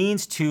as a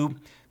means to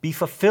be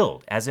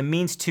fulfilled, as a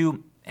means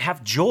to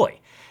have joy.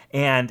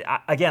 And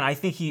again, I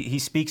think he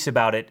speaks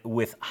about it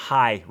with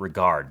high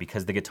regard,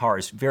 because the guitar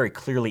is very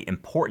clearly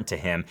important to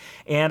him.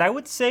 And I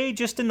would say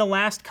just in the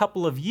last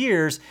couple of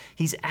years,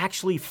 he's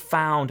actually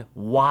found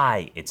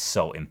why it's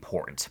so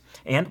important.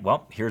 And,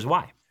 well, here's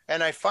why.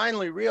 And I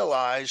finally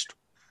realized,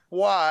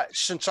 why,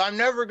 since I'm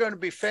never going to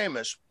be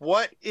famous,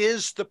 what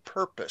is the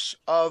purpose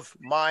of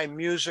my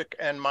music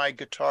and my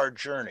guitar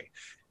journey?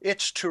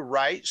 It's to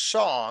write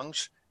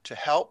songs to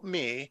help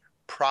me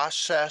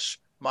process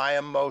my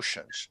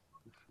emotions.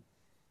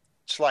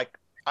 It's like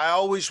I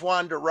always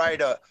wanted to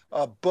write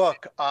a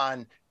book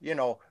on,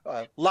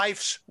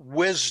 life's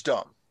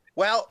wisdom.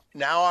 Well,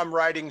 now I'm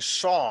writing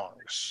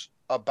songs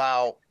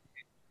about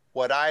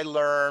what I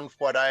learned,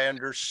 what I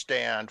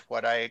understand,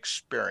 what I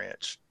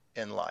experience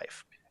in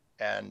life.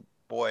 And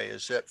boy,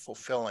 is it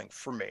fulfilling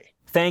for me.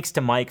 Thanks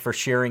to Mike for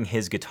sharing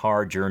his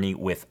guitar journey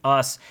with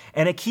us.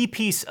 And a key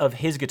piece of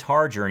his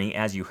guitar journey,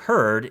 as you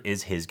heard,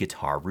 is his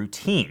guitar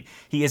routine.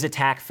 He is a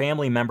TAC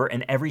family member,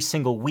 and every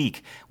single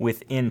week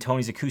within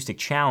Tony's Acoustic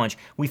Challenge,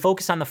 we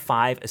focus on the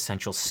 5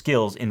 essential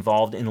skills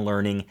involved in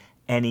learning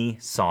any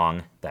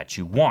song that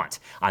you want.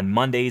 On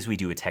Mondays, we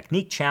do a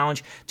technique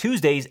challenge.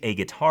 Tuesdays, a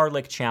guitar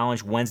lick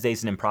challenge.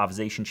 Wednesdays, an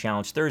improvisation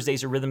challenge.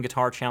 Thursdays, a rhythm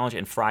guitar challenge.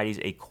 And Fridays,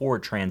 a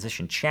chord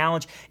transition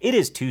challenge. It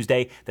is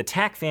Tuesday. The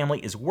TAC family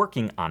is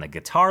working on a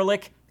guitar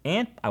lick,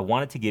 and I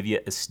wanted to give you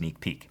a sneak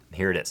peek.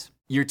 Here it is.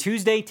 Your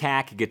Tuesday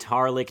TAC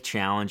Guitar Lick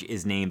Challenge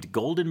is named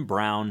Golden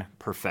Brown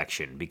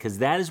Perfection because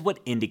that is what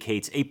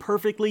indicates a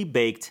perfectly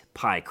baked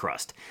pie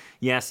crust.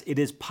 Yes, it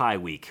is Pie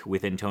Week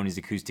within Tony's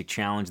Acoustic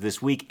Challenge this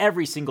week.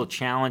 Every single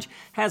challenge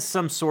has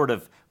some sort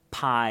of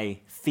pie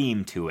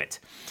theme to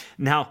it.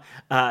 Now,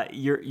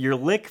 your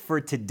lick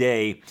for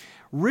today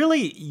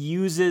really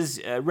utilizes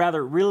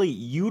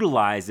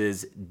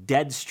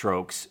dead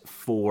strokes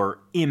for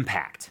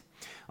impact.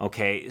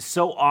 Okay,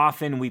 so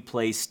often we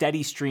play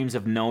steady streams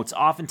of notes,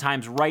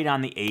 oftentimes right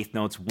on the 8th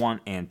notes,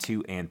 1 and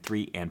 2 and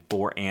 3 and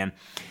 4, and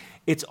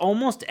it's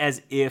almost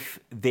as if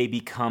they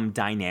become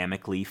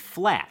dynamically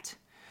flat.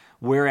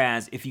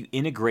 Whereas if you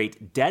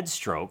integrate dead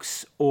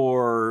strokes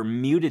or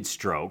muted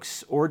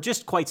strokes, or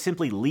just quite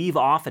simply leave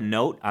off a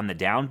note on the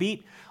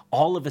downbeat,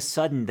 all of a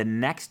sudden the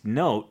next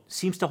note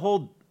seems to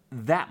hold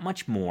that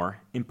much more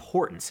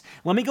importance.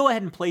 Let me go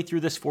ahead and play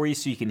through this for you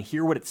so you can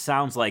hear what it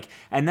sounds like,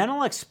 and then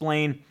I'll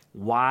explain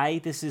why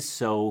this is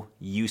so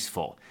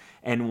useful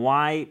and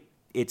why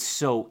it's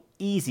so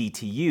easy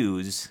to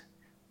use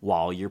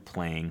while you're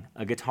playing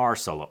a guitar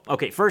solo.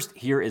 Okay, first,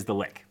 here is the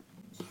lick.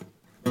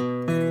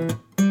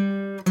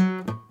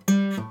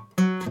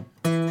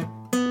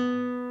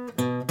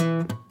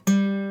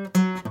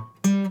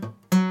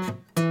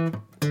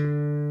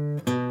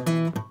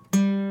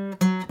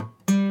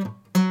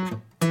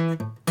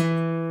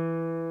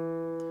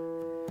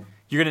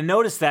 You're going to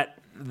notice that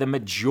the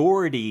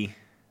majority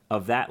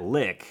of that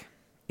lick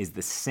is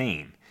the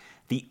same.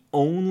 The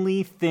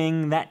only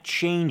thing that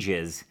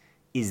changes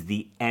is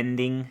the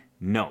ending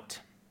note.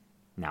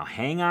 Now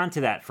hang on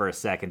to that for a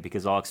second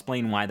because I'll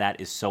explain why that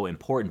is so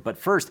important. But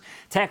first,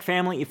 TAC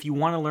family, if you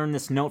want to learn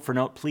this note for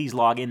note, please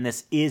log in.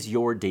 This is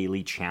your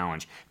daily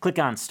challenge. Click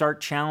on Start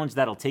Challenge.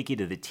 That'll take you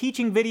to the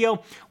teaching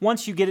video.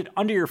 Once you get it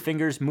under your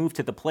fingers, move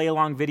to the play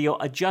along video,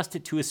 adjust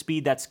it to a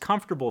speed that's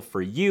comfortable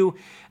for you,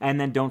 and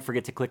then don't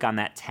forget to click on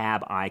that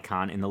tab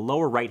icon in the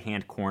lower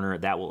right-hand corner.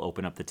 That will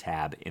open up the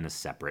tab in a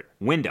separate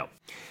window.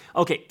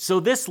 Okay, so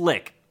this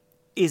lick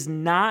is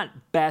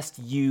not best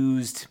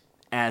used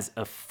as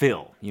a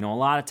fill. You know, a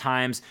lot of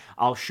times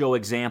I'll show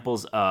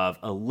examples of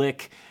a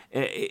lick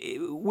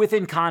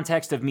within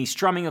context of me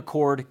strumming a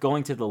chord,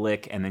 going to the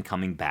lick, and then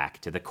coming back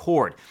to the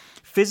chord.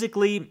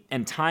 Physically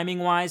and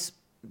timing-wise,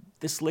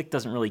 this lick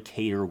doesn't really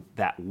cater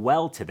that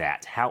well to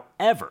that.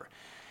 However,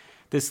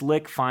 this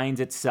lick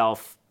finds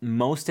itself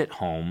most at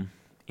home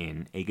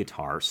in a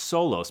guitar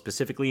solo,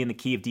 specifically in the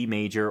key of D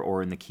major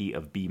or in the key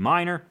of B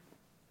minor.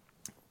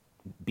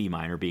 B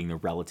minor being the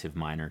relative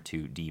minor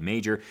to D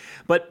major.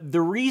 But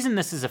the reason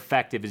this is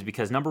effective is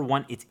because number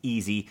one, it's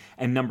easy,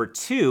 and number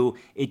two,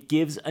 it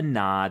gives a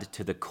nod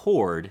to the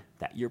chord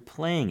that you're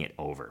playing it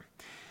over.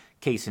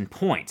 Case in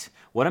point,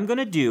 what I'm going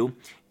to do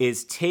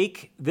is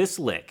take this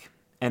lick,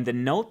 and the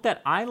note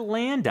that I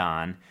land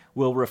on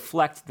will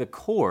reflect the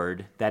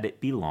chord that it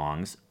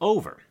belongs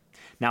over.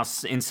 Now,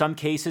 in some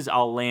cases,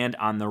 I'll land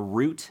on the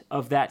root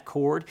of that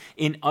chord.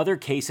 In other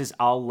cases,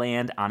 I'll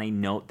land on a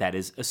note that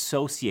is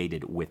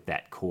associated with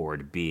that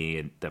chord,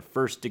 being the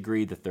 1st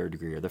degree, the 3rd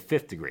degree, or the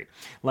 5th degree.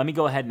 Let me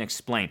go ahead and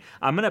explain.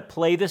 I'm going to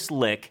play this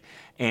lick,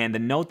 and the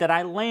note that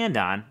I land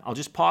on, I'll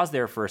just pause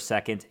there for a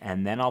second,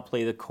 and then I'll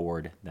play the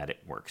chord that it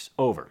works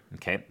over.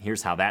 Okay,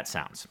 here's how that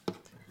sounds.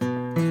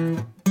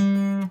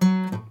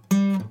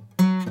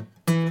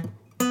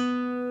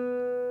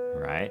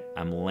 Right?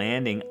 I'm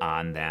landing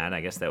on that.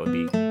 I guess that would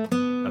be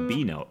a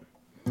B note.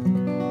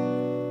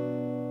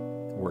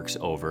 Works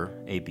over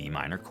a B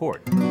minor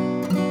chord.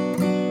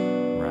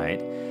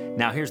 Right?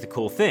 Now here's the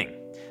cool thing.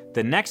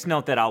 The next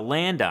note that I'll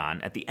land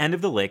on at the end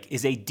of the lick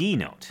is a D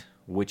note,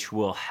 which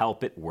will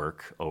help it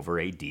work over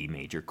a D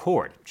major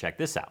chord. Check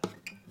this out.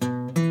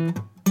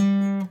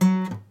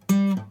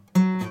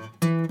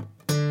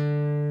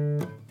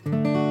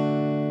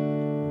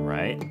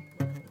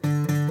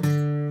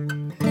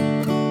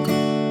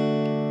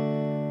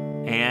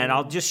 And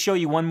I'll just show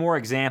you one more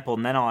example,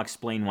 and then I'll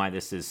explain why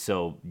this is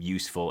so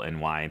useful and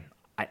why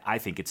I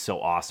think it's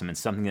so awesome and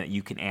something that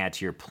you can add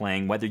to your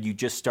playing, whether you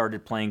just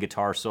started playing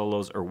guitar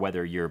solos or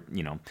whether you're,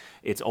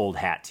 it's old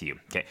hat to you.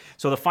 Okay,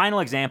 so the final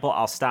example,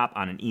 I'll stop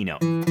on an E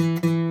note.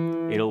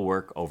 It'll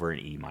work over an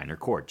E minor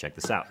chord. Check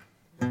this out.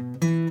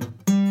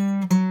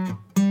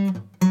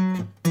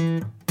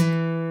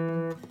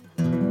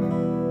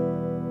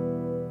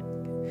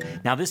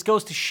 Now, this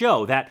goes to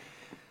show that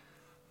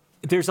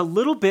there's a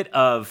little bit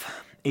of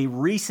a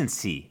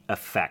recency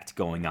effect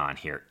going on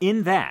here,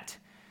 in that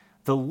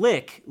the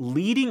lick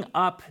leading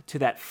up to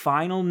that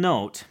final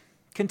note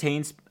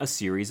contains a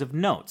series of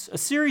notes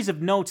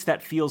that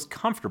feels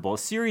comfortable, a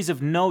series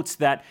of notes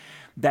that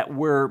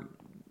we're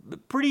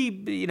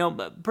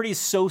pretty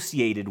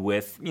associated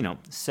with,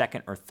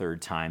 second or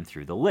third time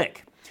through the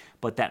lick.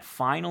 But that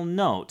final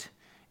note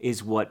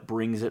is what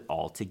brings it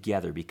all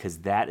together, because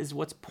that is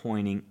what's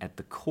pointing at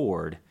the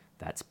chord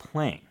that's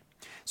playing.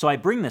 So I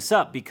bring this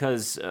up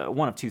because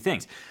one of two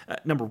things.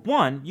 Number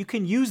one, you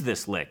can use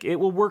this lick. It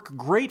will work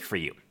great for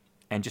you.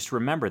 And just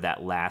remember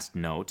that last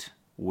note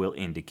will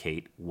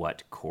indicate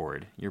what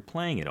chord you're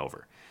playing it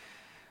over.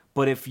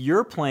 But if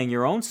you're playing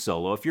your own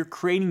solo, if you're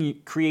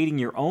creating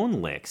your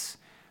own licks,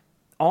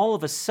 all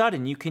of a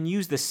sudden you can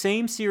use the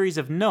same series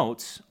of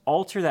notes,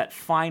 alter that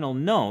final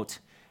note,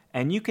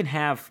 and you can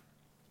have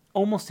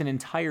almost an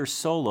entire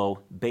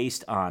solo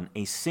based on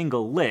a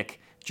single lick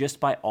just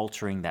by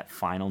altering that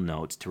final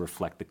note to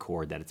reflect the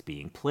chord that it's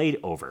being played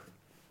over.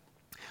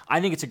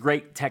 I think it's a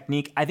great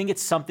technique. I think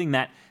it's something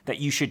that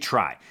you should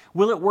try.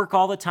 Will it work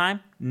all the time?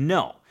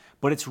 No.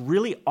 But it's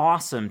really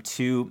awesome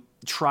to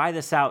try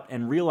this out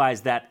and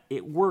realize that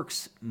it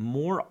works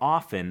more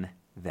often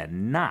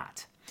than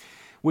not.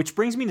 Which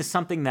brings me to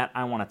something that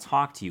I want to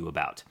talk to you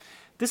about.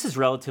 This is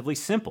relatively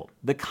simple.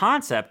 The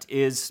concept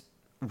is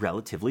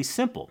relatively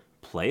simple.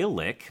 Play a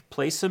lick,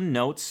 play some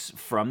notes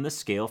from the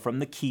scale, from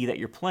the key that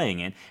you're playing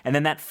in, and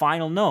then that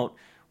final note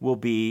will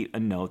be a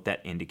note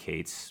that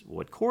indicates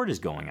what chord is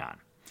going on.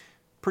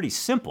 Pretty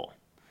simple.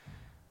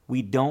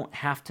 We don't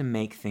have to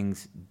make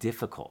things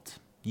difficult.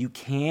 You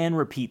can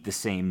repeat the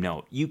same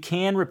note. You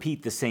can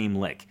repeat the same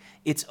lick.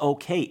 It's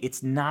okay.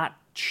 It's not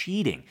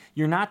cheating.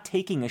 You're not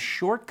taking a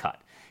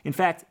shortcut. In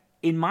fact,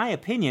 in my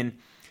opinion,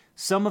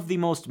 some of the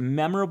most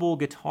memorable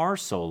guitar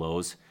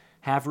solos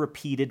have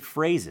repeated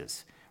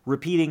phrases,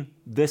 repeating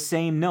the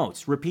same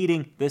notes,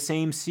 repeating the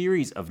same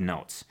series of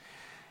notes.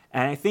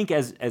 And I think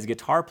as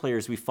guitar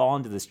players, we fall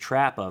into this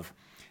trap of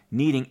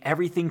needing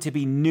everything to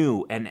be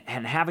new and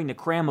having to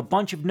cram a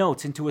bunch of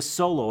notes into a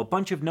solo, a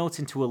bunch of notes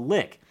into a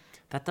lick.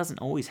 That doesn't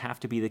always have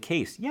to be the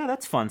case. Yeah,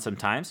 that's fun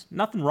sometimes.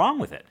 Nothing wrong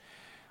with it.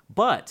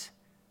 But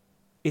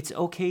it's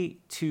okay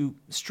to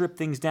strip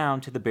things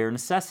down to the bare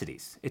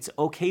necessities. It's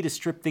okay to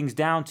strip things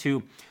down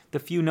to the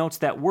few notes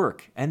that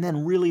work and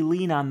then really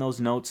lean on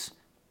those notes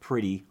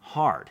pretty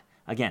hard.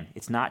 Again,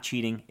 it's not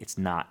cheating. It's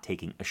not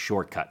taking a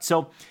shortcut.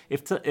 So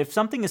if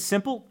something is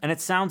simple and it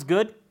sounds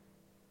good,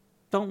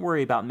 don't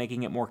worry about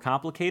making it more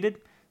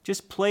complicated.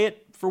 Just play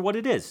it for what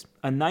it is,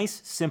 a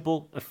nice,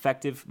 simple,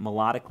 effective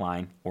melodic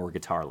line or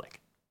guitar lick.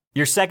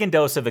 Your second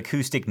dose of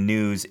acoustic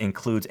news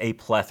includes a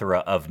plethora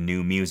of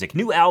new music.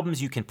 New albums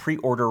you can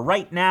pre-order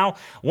right now,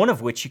 one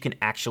of which you can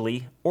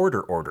actually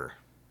order.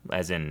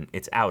 As in,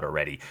 it's out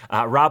already.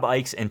 Rob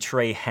Ickes and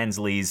Trey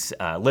Hensley's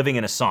Living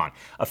in a Song.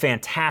 A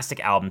fantastic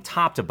album,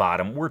 top to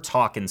bottom. We're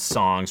talking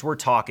songs, we're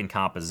talking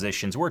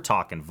compositions, we're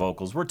talking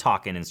vocals, we're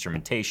talking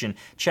instrumentation.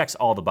 Checks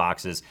all the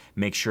boxes.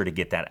 Make sure to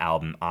get that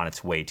album on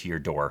its way to your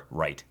door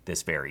right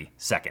this very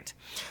second.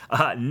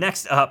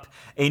 Next up,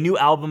 a new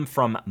album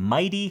from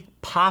Mighty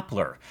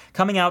Poplar,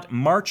 coming out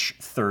March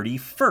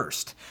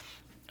 31st.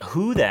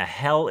 Who the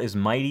hell is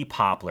Mighty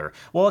Poplar?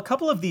 Well, a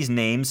couple of these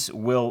names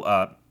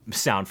will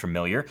sound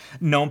familiar.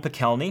 Noam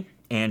Pikelny,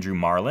 Andrew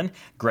Marlin,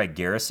 Greg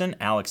Garrison,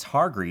 Alex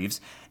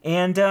Hargreaves,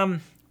 and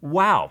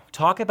wow,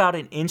 talk about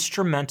an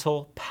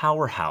instrumental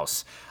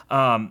powerhouse.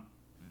 I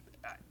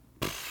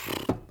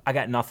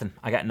got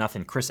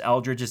nothing. Chris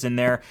Eldridge is in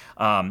there.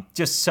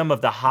 Just some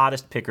of the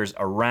hottest pickers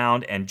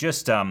around, and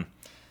just a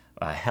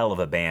hell of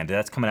a band.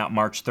 That's coming out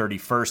March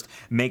 31st.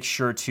 Make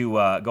sure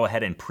to go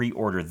ahead and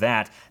pre-order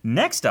that.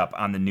 Next up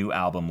on the new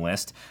album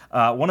list,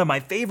 one of my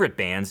favorite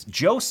bands,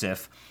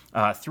 Joseph,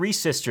 three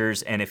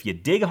sisters, and if you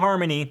dig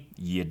harmony,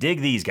 you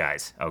dig these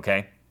guys,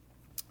 okay?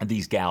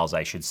 These gals,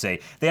 I should say.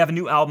 They have a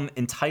new album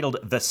entitled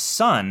The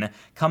Sun,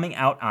 coming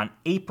out on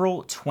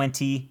April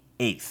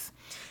 28th.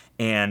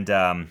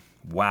 And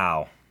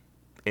wow.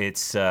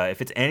 It's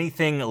if it's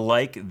anything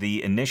like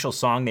the initial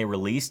song they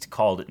released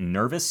called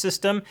Nervous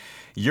System,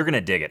 you're going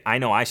to dig it. I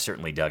know I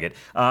certainly dug it.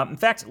 In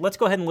fact, let's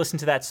go ahead and listen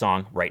to that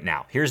song right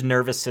now. Here's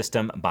Nervous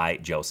System by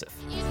Joseph.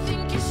 You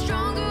think you're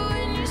stronger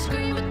when you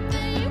scream, but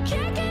then you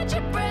can't catch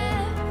your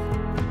breath.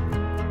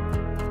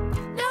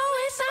 No,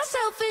 it's not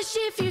selfish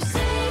if you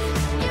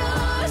save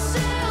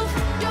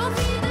yourself. Don't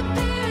be the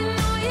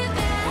paranoia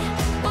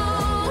that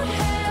won't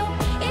help.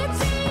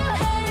 It's in your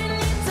head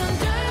and it's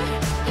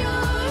under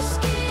your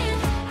skin.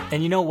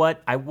 And you know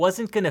what? I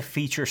wasn't going to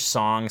feature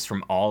songs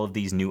from all of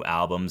these new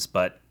albums,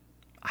 but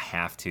I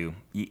have to.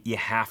 You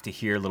have to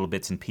hear little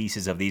bits and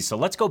pieces of these. So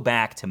let's go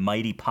back to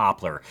Mighty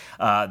Poplar,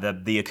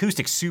 the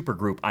acoustic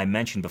supergroup I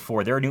mentioned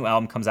before. Their new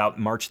album comes out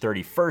March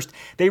 31st.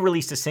 They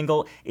released a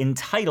single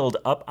entitled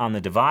Up on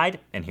the Divide,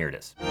 and here it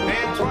is.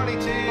 Been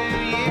 22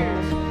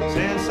 years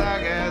since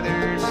I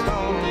gathered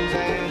stones,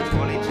 and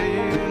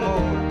 22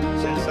 more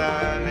since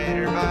I made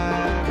her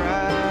my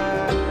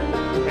bride.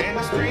 And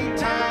the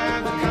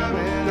springtime's coming.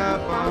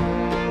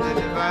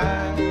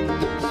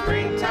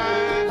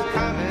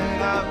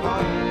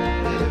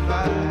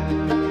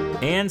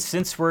 And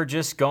since we're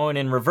just going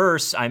in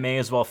reverse, I may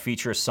as well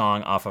feature a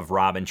song off of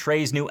Rob and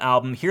Trey's new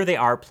album. Here they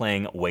are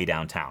playing Way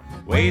Downtown.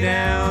 Way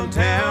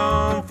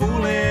downtown,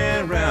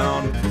 fooling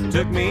around,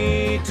 took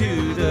me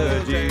to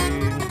the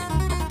jail.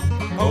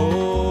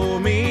 Oh,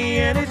 me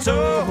and it's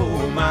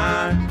oh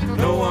mine,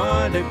 no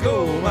one to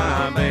go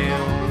my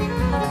bail.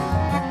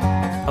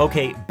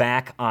 Okay,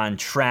 back on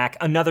track.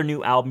 Another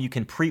new album you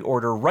can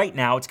pre-order right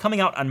now. It's coming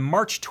out on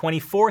March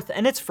 24th,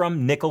 and it's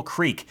from Nickel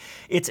Creek.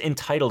 It's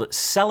entitled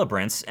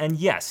Celebrants, and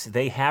yes,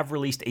 they have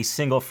released a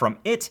single from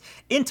it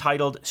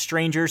entitled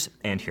Strangers,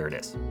 and here it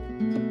is.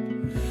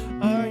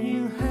 Are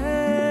you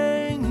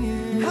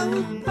hanging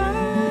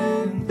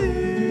on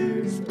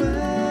this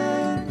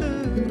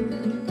banner?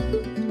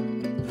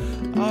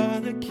 Are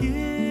the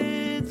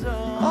kids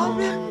all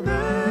remember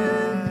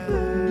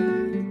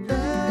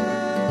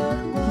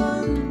that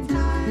one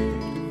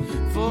time?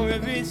 For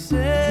every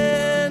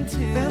sentence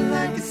felt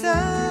like a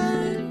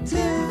sentence,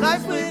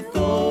 life with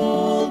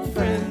old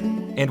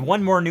friends. And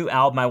one more new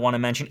album I want to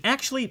mention.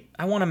 Actually,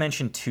 I want to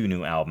mention two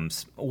new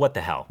albums. What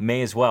the hell?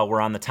 May as well.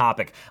 We're on the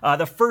topic.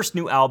 The first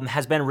new album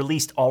has been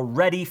released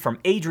already from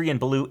Adrian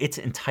Belew. It's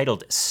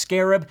entitled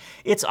Scarab.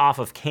 It's off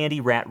of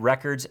Candy Rat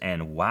Records,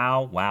 and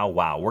wow, wow,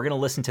 wow. We're going to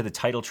listen to the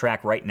title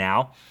track right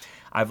now.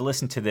 I've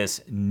listened to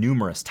this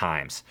numerous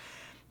times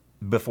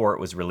before it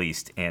was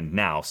released, and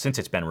now, since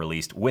it's been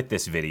released with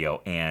this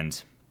video,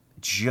 and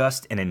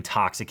just an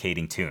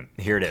intoxicating tune.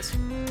 Here it is.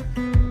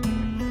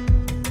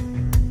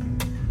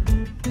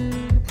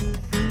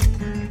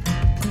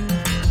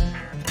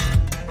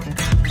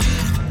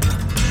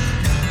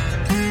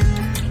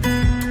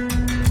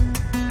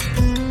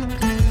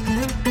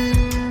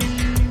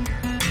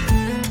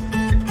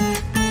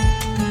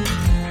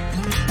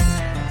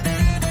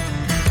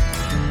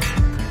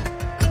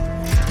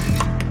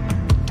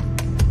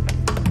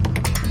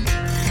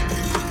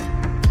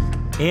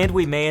 And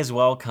we may as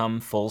well come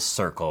full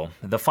circle.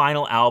 The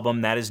final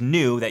album that is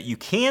new that you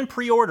can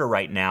pre-order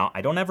right now,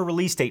 I don't have a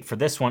release date for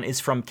this one, is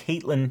from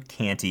Caitlin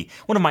Canty,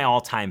 one of my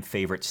all-time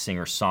favorite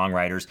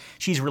singer-songwriters.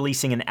 She's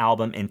releasing an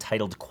album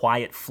entitled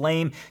Quiet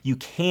Flame. You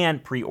can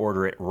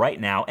pre-order it right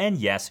now, and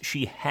yes,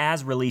 she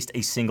has released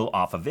a single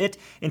off of it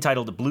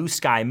entitled Blue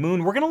Sky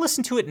Moon. We're gonna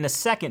listen to it in a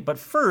second, but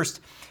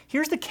first,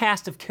 here's the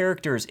cast of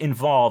characters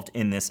involved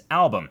in this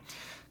album.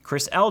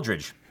 Chris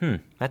Eldridge,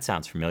 that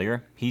sounds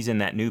familiar. He's in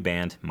that new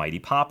band, Mighty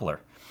Poplar.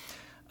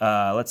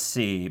 Let's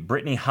see,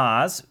 Brittany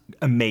Haas,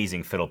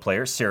 amazing fiddle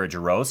player. Sarah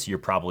Jarosz, you're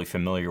probably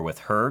familiar with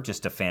her,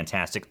 just a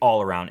fantastic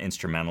all-around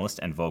instrumentalist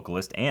and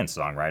vocalist and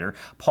songwriter.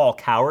 Paul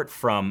Cowart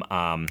from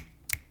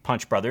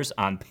Punch Brothers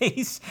on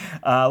bass.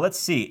 Let's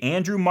see,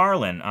 Andrew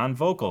Marlin on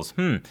vocals.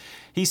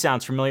 He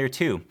sounds familiar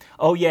too.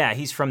 Oh yeah,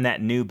 he's from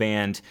that new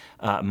band,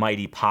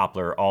 Mighty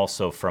Poplar,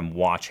 also from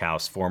Watch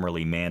House,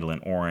 formerly Mandolin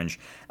Orange.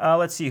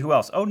 Let's see, who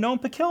else? Oh,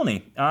 Noam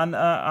Pikelny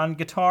on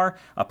guitar,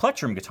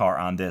 plectrum guitar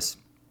on this.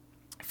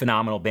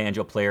 Phenomenal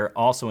banjo player,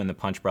 also in the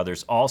Punch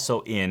Brothers,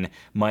 also in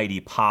Mighty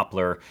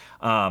Poplar.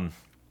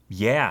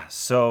 Yeah,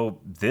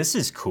 so this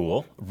is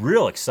cool.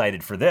 Real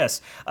excited for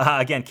this.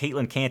 Again,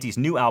 Caitlin Canty's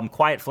new album,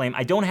 Quiet Flame.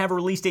 I don't have a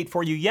release date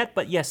for you yet,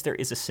 but yes, there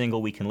is a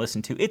single we can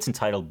listen to. It's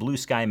entitled Blue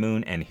Sky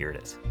Moon, and here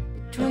it is.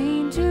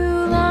 Between two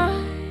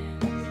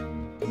lines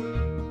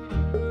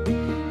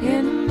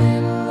in the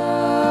middle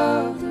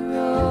of the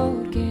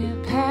road,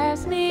 can't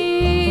pass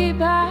me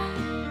by.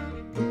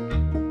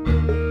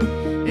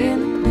 In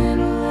the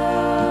middle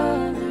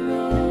of the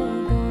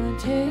road, gonna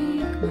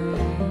take my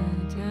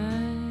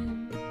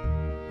time.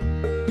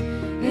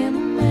 In the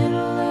middle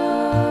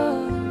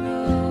of the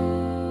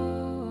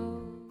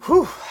road.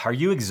 Whew, are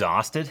you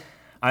exhausted?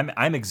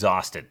 I'm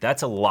exhausted.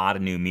 That's a lot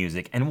of new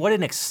music, and what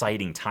an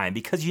exciting time,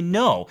 because you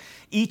know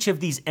each of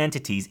these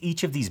entities,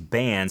 each of these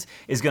bands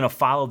is going to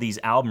follow these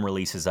album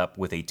releases up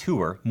with a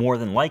tour. More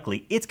than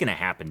likely, it's going to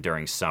happen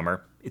during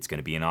summer. It's going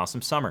to be an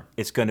awesome summer.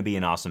 It's going to be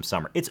an awesome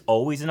summer. It's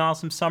always an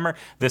awesome summer.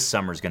 This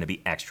summer is going to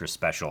be extra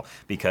special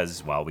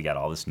because, well, we got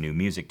all this new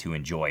music to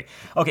enjoy.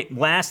 Okay,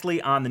 lastly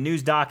on the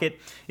news docket,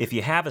 if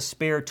you have a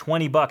spare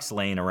 $20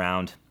 laying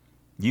around,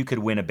 you could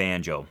win a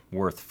banjo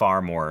worth far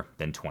more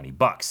than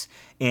 $20,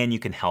 and you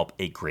can help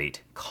a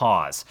great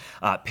cause.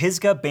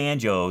 Pisgah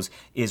Banjos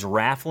is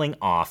raffling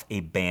off a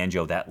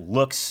banjo that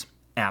looks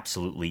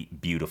absolutely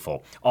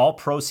beautiful. All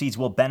proceeds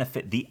will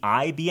benefit the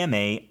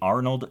IBMA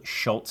Arnold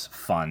Schultz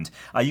Fund.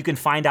 You can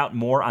find out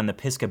more on the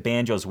Pisgah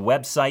Banjos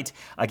website.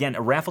 Again,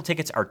 raffle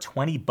tickets are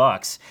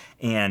 $20,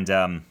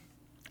 and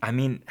I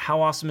mean,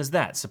 how awesome is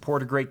that?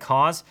 Support a great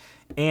cause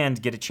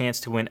and get a chance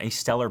to win a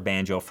stellar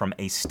banjo from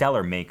a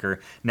stellar maker.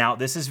 Now,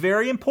 this is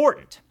very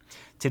important.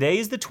 Today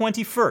is the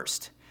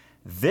 21st.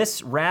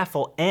 This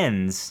raffle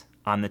ends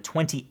on the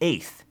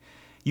 28th.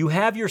 You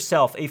have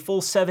yourself a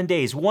full 7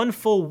 days, one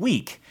full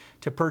week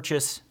to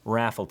purchase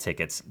raffle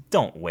tickets.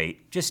 Don't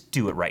wait. Just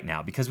do it right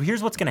now, because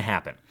here's what's going to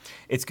happen.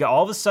 It's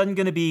all of a sudden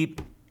going to be,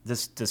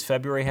 does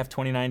February have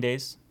 29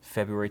 days?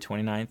 February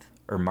 29th?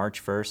 Or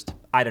March 1st?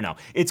 I don't know.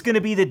 It's going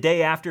to be the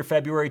day after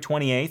February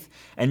 28th,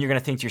 and you're going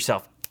to think to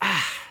yourself,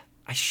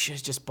 I I should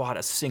have just bought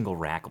a single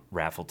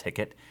raffle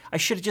ticket. I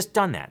should have just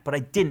done that, but I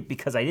didn't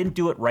because I didn't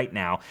do it right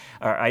now.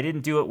 Or I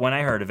didn't do it when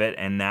I heard of it,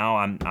 and now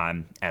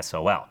I'm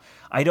SOL.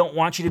 I don't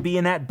want you to be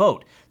in that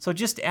boat. So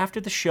just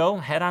after the show,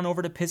 head on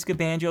over to Pisgah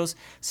Banjos,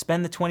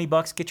 spend the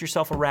 $20, get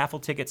yourself a raffle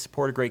ticket,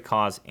 support a great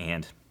cause,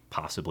 and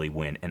possibly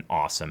win an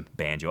awesome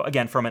banjo.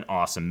 Again, from an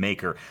awesome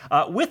maker.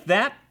 With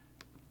that,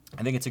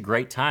 I think it's a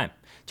great time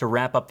to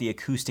wrap up the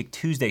Acoustic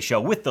Tuesday show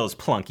with those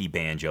plunky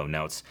banjo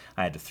notes.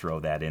 I had to throw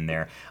that in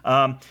there.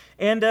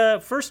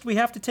 First, we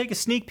have to take a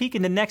sneak peek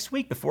into next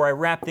week before I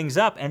wrap things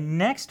up. And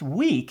next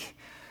week,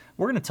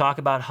 we're going to talk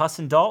about Huss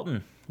and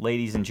Dalton,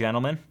 ladies and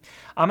gentlemen.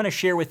 I'm going to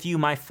share with you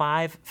my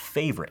 5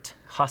 favorite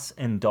Huss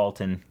and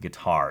Dalton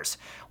guitars.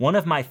 One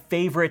of my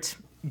favorite,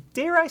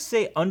 dare I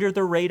say,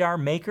 under-the-radar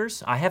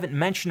makers. I haven't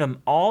mentioned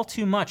them all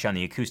too much on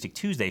the Acoustic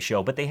Tuesday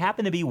show, but they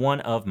happen to be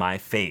one of my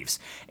faves.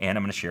 And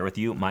I'm going to share with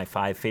you my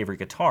 5 favorite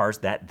guitars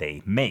that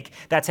they make.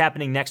 That's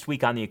happening next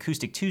week on the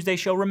Acoustic Tuesday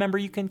show. Remember,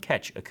 you can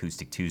catch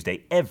Acoustic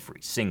Tuesday every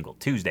single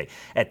Tuesday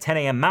at 10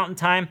 a.m. Mountain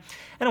Time.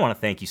 And I want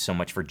to thank you so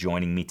much for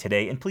joining me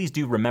today. And please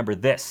do remember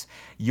this: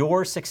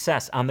 your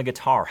success on the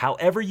guitar,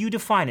 however you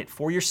define it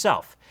for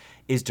yourself,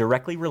 is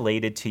directly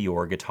related to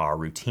your guitar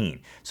routine.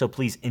 So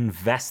please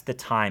invest the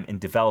time in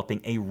developing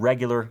a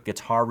regular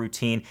guitar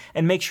routine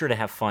and make sure to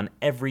have fun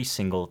every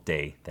single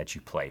day that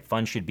you play.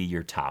 Fun should be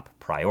your top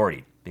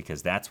priority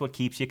because that's what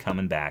keeps you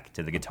coming back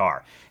to the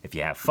guitar. If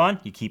you have fun,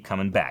 you keep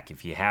coming back.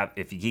 If you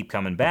keep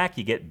coming back,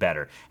 you get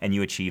better and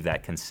you achieve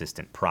that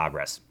consistent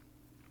progress.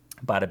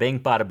 Bada bing,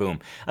 bada boom.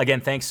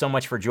 Again, thanks so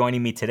much for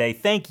joining me today.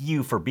 Thank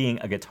you for being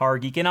a guitar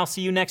geek, and I'll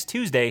see you next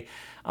Tuesday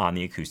on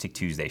the Acoustic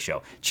Tuesday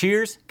show.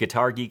 Cheers,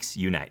 Guitar Geeks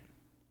Unite.